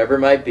 working, whatever it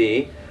might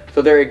be.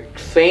 So they're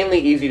insanely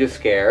easy to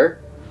scare.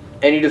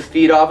 And you just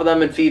feed off of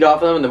them and feed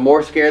off of them, and the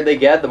more scared they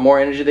get, the more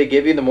energy they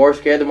give you. The more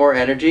scared, the more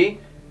energy.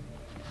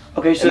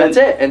 Okay, so And that's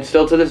it. And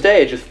still to this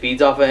day, it just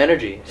feeds off of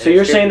energy. So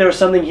you're saying there was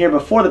something here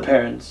before the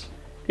parents?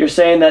 You're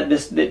saying that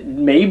that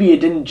maybe it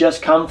didn't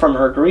just come from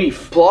her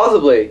grief,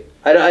 plausibly.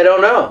 I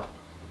don't know.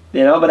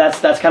 you know? But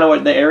that's kind of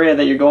what the area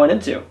that you're going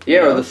into. Yeah,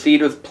 you know? or the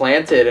seed was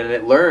planted and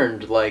it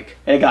learned, like,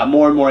 And it got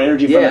more and more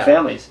energy from Yeah. the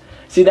families.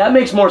 See, that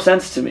makes more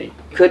sense to me.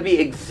 could be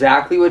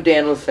exactly what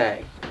Dan was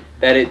saying.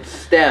 That it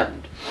stemmed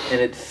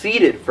and it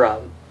seeded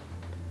from,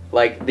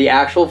 like, the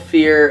actual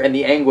fear and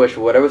the anguish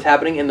of whatever was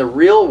happening in the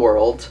real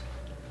world.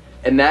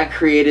 And that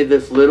created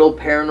this little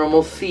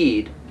paranormal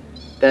seed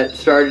that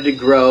started to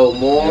grow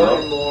more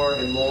and more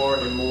and more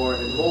and more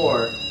and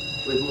more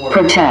with more.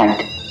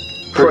 Protect.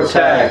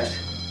 Protect.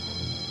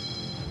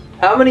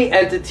 How many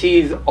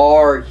entities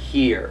are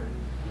here,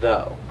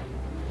 though?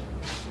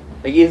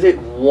 Like, is it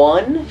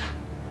one?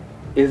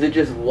 Is it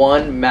just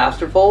one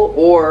masterful?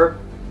 Or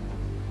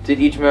did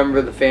each member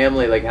of the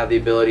family, like, have the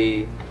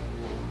ability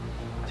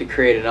to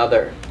create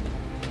another?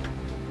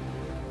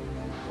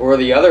 Or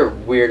the other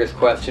weirdest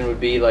question would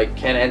be, like,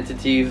 can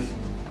entities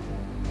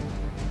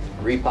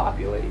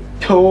repopulate?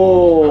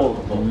 Oh,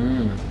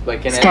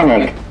 Like, can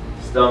Stomach. entities...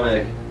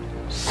 Stomach.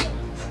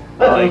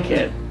 I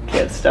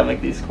can't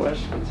stomach these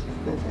questions.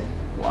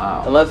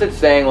 Wow. Unless it's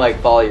saying, like,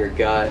 follow your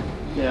gut,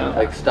 Yeah.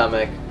 like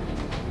stomach.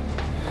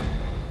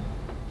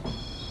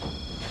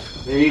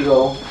 There you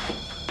go.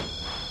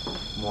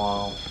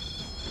 Wow.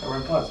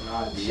 REM pod's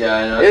nice. Yeah,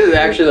 I know. This is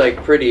actually,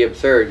 like, pretty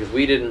absurd, because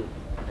we didn't...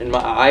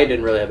 I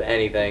didn't really have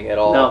anything at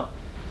all. No,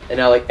 And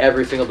now, like,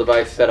 every single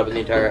device set up in the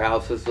entire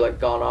house has, like,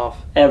 gone off.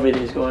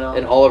 everything's going on.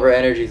 And all of our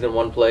energy's in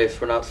one place.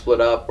 We're not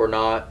split up. We're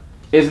not.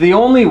 Is the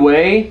only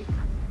way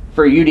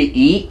for you to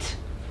eat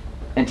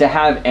and to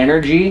have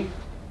energy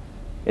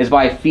is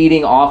by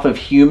feeding off of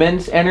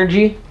humans'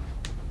 energy?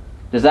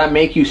 Does that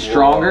make you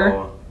stronger?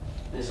 Whoa.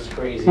 This is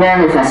crazy.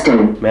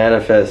 Manifesting.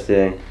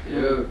 Manifesting.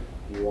 Dude.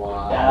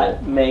 Wow.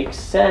 That makes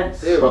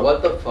sense. Dude,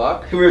 what the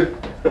fuck?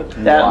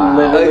 That Wow.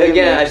 literally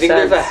Again, I makes think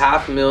there's a sense.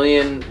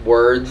 500,000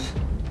 words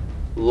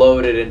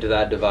loaded into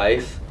that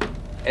device.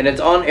 And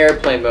it's on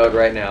airplane mode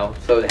right now,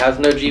 so it has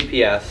no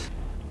GPS.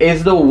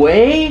 Is the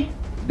way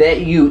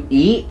that you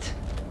eat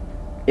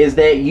is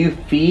that you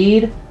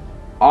feed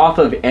off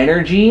of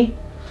energy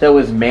that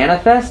was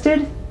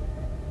manifested?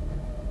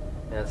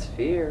 That's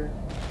fear.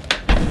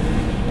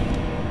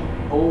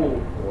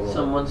 Oh,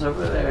 someone's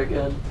over there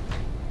again.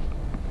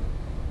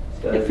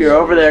 That If is- you're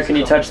over there, can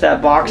you touch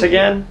that box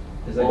again?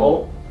 Is that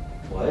Oh.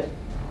 What?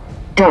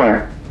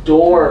 Door.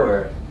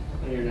 Door.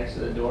 You're next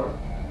to the door.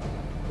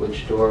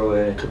 Which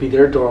doorway? Could be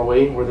their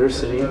doorway where they're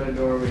sitting. Another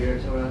door over here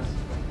to us.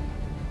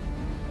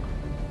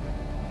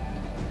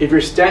 If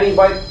you're standing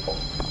by.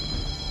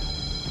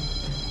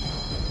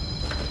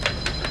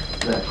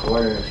 That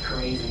corner. It's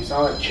crazy. You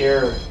saw that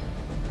chair.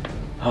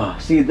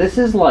 See, this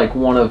is like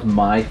one of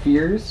my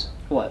fears.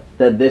 What?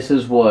 That this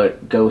is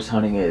what ghost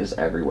hunting is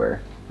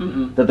everywhere.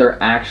 Mm-mm. That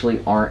there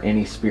actually aren't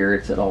any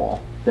spirits at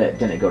all that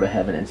didn't go to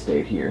heaven and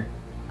stayed here.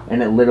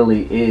 And it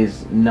literally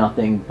is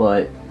nothing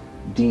but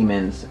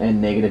demons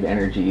and negative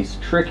energies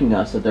tricking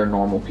us that they're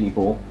normal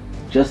people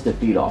just to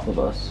feed off of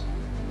us.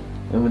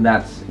 And when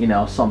that's, you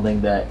know,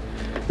 something that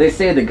they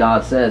say that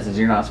God says is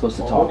you're not supposed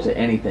to talk to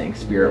anything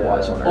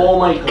spirit-wise on earth. Oh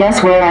my god.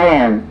 Guess where I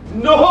am?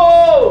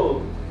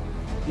 No!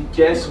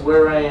 Guess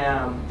where I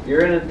am?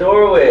 You're in a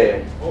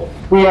doorway.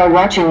 We are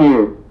watching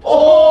you.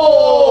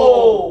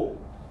 Oh!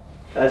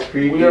 That's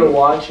creepy. We are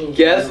watching.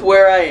 Guess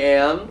where I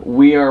am?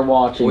 We are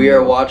watching We you.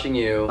 are watching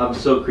you. I'm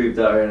so creeped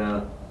out right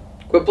now.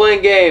 Quit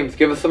playing games.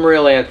 Give us some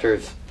real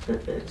answers.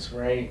 That's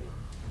right.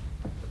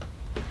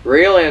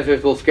 Real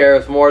answers will scare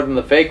us more than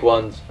the fake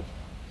ones.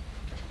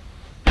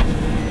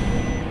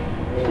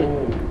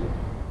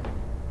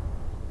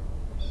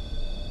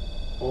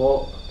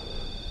 Oh.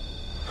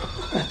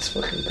 That's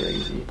fucking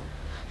crazy.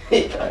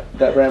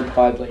 That REM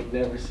pod, like,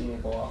 never seen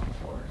it go off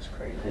before. It's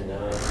crazy. I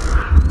know.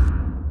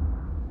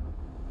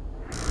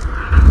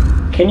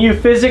 Can you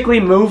physically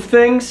move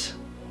things?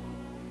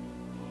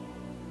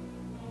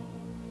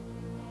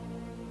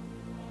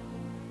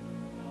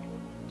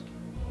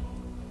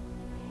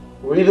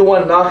 Were you the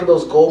one knocking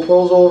those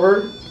GoPros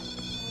over?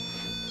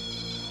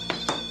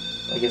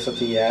 I guess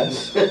that's a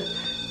yes.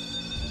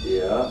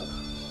 Yeah.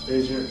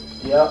 There's your.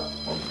 Yep.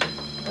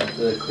 That's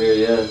a clear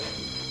yes.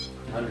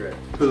 100.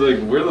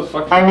 Like, where the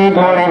fuck? I need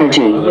more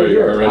energy. Oh, there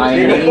you are, right I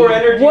there. need more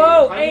energy.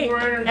 Whoa, I hey, need more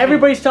energy.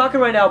 everybody's talking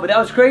right now, but that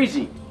was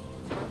crazy.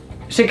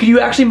 So could you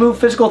actually move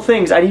physical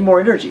things? I need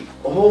more energy.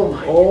 Oh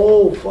my.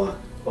 Oh, fuck.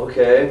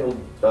 Okay.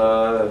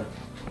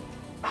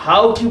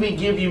 How can we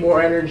give you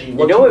more energy?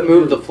 You know it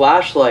moved the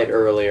flashlight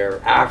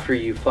earlier after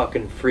you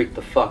fucking freaked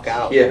the fuck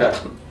out. Yeah.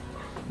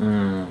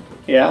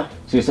 Yeah?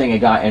 So you're saying it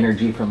got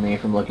energy from me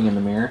from looking in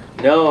the mirror?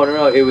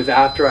 No, it was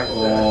after I said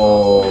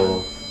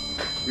Oh.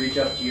 reach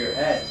up to your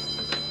head.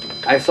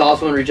 I saw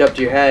someone reach up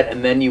to your head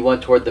and then you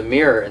went toward the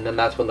mirror and then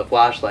that's when the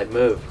flashlight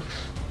moved.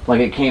 Like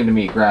it came to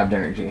me, grabbed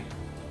energy.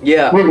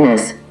 Yeah.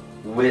 Witness.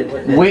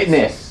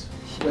 Witness.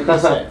 Like I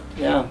said.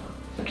 Yeah.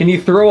 Can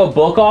you throw a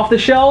book off the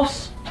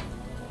shelves?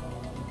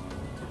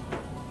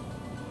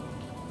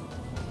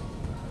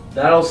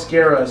 That'll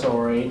scare us,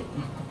 alright.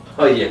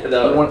 Oh yeah,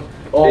 that was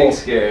Oh. big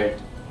scare.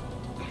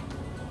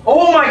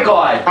 Oh my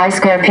god! I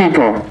scare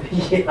people.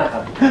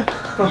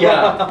 Yeah.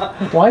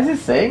 Yeah. Why is it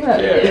saying that?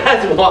 Yeah.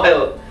 That's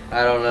wild.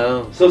 I don't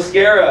know. So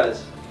scare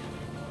us.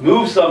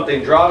 Move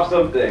something, drop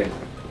something.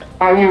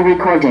 Are you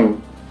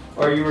recording?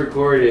 Are you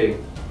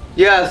recording?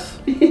 Yes.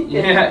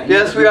 Yeah.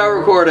 Yes, we are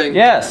recording.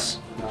 Yes.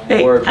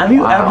 Hey, have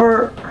you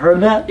ever heard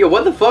that? Yo,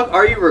 what the fuck?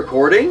 Are you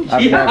recording?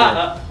 I've Yeah.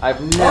 never.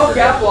 I've never. Oh,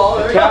 cat wall.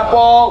 There we Cat go.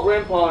 ball,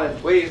 rim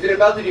pond. Wait, is it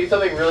about to do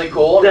something really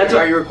cool? That's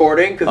Are you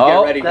recording? Because Oh,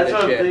 get ready for That's this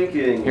what I'm shit.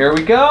 thinking. Here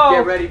we go.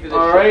 Get ready for this shit.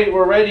 Alright,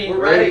 we're ready. We're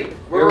ready. Here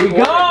We're we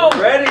recording. go.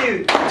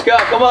 Ready? Let's go.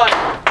 Come on.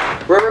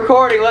 We're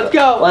recording. Let's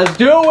go. Let's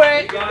do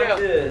it. Got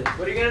this.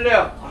 What are you gonna do?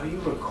 Are you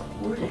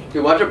recording?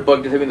 Dude, watch a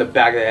bug just hit me in the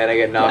back of the head and I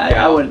get knocked I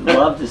out. would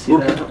love to see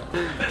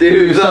that.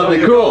 Do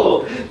something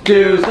cool.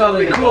 Do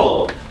something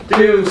cool.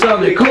 Do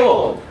something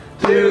cool.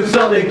 Do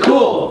something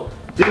cool.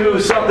 Do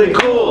something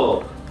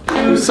cool.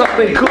 Do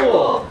something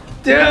cool.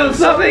 Do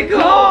something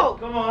cool.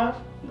 Come on.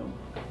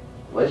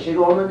 What you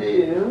gonna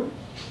do?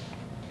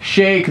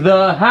 Shake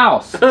the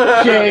house.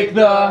 Shake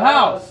the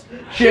house.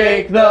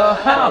 Shake the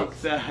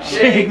house.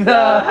 Shake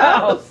the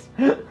house.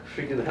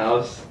 Freaking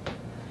house.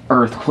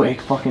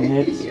 Earthquake fucking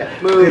hits.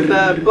 Move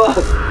that bus.